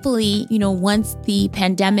hopefully, once the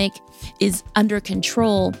pandemic is under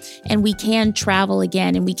control and we can travel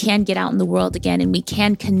again and we can get out in the world again and we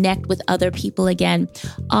can connect with other people again,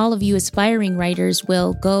 all of you aspiring writers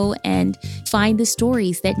will go and find the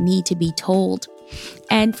stories that need to be told.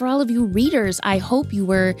 And for all of you readers, I hope you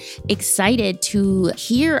were excited to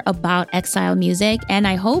hear about Exile Music, and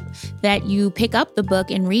I hope that you pick up the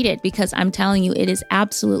book and read it, because I'm telling you, it is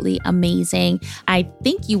absolutely amazing. I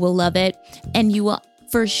think you will love it, and you will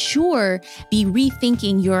for sure be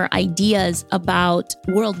rethinking your ideas about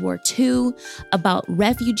World War II, about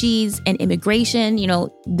refugees and immigration,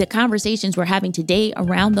 the conversations we're having today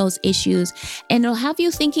around those issues. And it'll have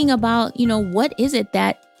you thinking about, what is it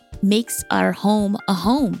that makes our home a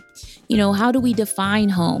home? How do we define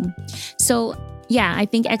home? So yeah, I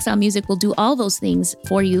think Exile Music will do all those things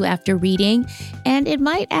for you after reading, and it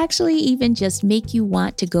might actually even just make you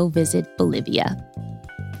want to go visit Bolivia.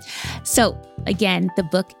 So again, the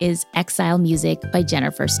book is Exile Music by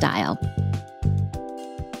Jennifer Stile.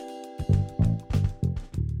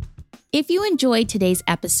 If you enjoyed today's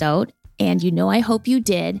episode, and I hope you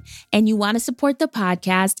did, and you want to support the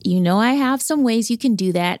podcast, I have some ways you can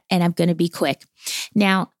do that, and I'm going to be quick.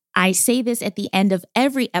 Now, I say this at the end of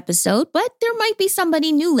every episode, but there might be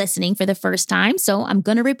somebody new listening for the first time, so I'm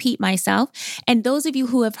going to repeat myself. And those of you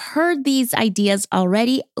who have heard these ideas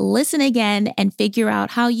already, listen again and figure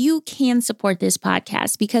out how you can support this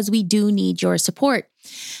podcast, because we do need your support.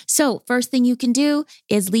 So first thing you can do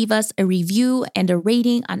is leave us a review and a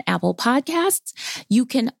rating on Apple Podcasts. You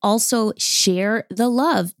can also share the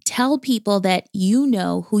love. Tell people that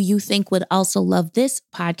who you think would also love this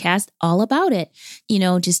podcast all about it.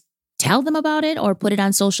 Just tell them about it or put it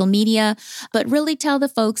on social media, but really tell the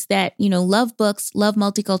folks that, love books, love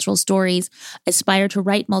multicultural stories, aspire to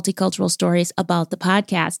write multicultural stories about the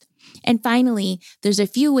podcast. And finally, there's a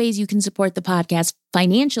few ways you can support the podcast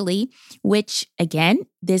financially, which again,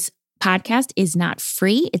 this podcast is not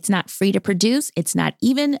free. It's not free to produce. It's not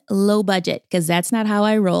even low budget, because that's not how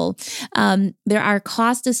I roll. There are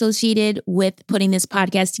costs associated with putting this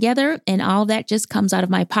podcast together, and all that just comes out of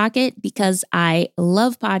my pocket because I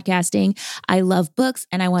love podcasting. I love books,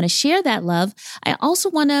 and I want to share that love. I also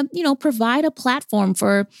want to, provide a platform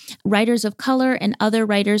for writers of color and other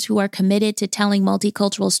writers who are committed to telling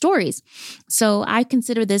multicultural stories. So I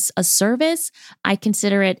consider this a service. I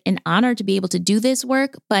consider it an honor to be able to do this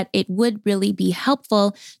work, but it would really be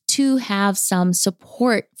helpful to have some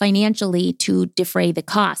support financially to defray the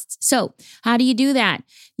costs. So how do you do that?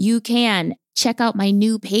 You can check out my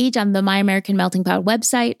new page on the My American Melting Pot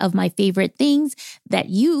website of my favorite things that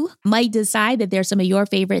you might decide that they're some of your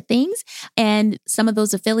favorite things. And some of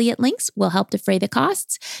those affiliate links will help defray the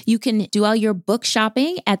costs. You can do all your book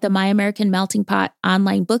shopping at the My American Melting Pot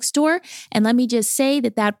online bookstore. And let me just say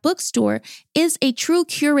that bookstore is a true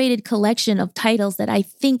curated collection of titles that I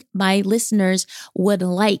think my listeners would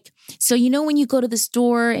like. So, when you go to the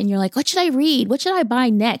store and you're like, what should I read? What should I buy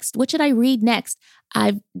next? What should I read next?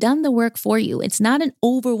 I've done the work for you. It's not an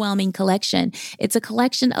overwhelming collection. It's a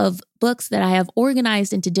collection of books that I have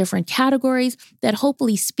organized into different categories that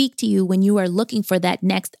hopefully speak to you when you are looking for that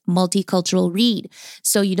next multicultural read.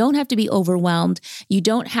 So you don't have to be overwhelmed. You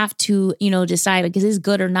don't have to, decide like, is this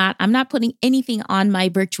good or not? I'm not putting anything on my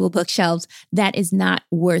virtual bookshelves that is not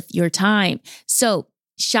worth your time. So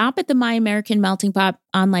shop at the My American Melting Pot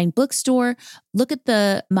online bookstore. Look at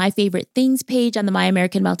the My Favorite Things page on the My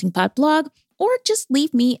American Melting Pot blog, or just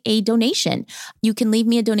leave me a donation. You can leave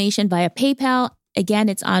me a donation via PayPal. Again,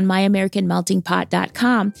 it's on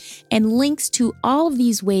myamericanmeltingpot.com, and links to all of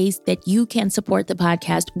these ways that you can support the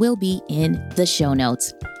podcast will be in the show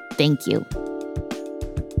notes. Thank you.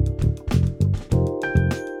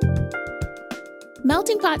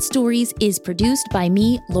 Melting Pot Stories is produced by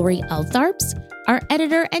me, Lori Altharps. Our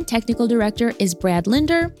editor and technical director is Brad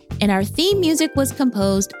Linder, and our theme music was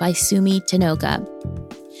composed by Sumi Tanoka.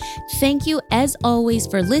 Thank you, as always,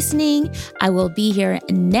 for listening. I will be here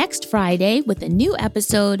next Friday with a new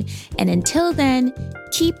episode. And until then,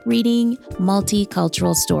 keep reading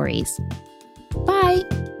multicultural stories. Bye.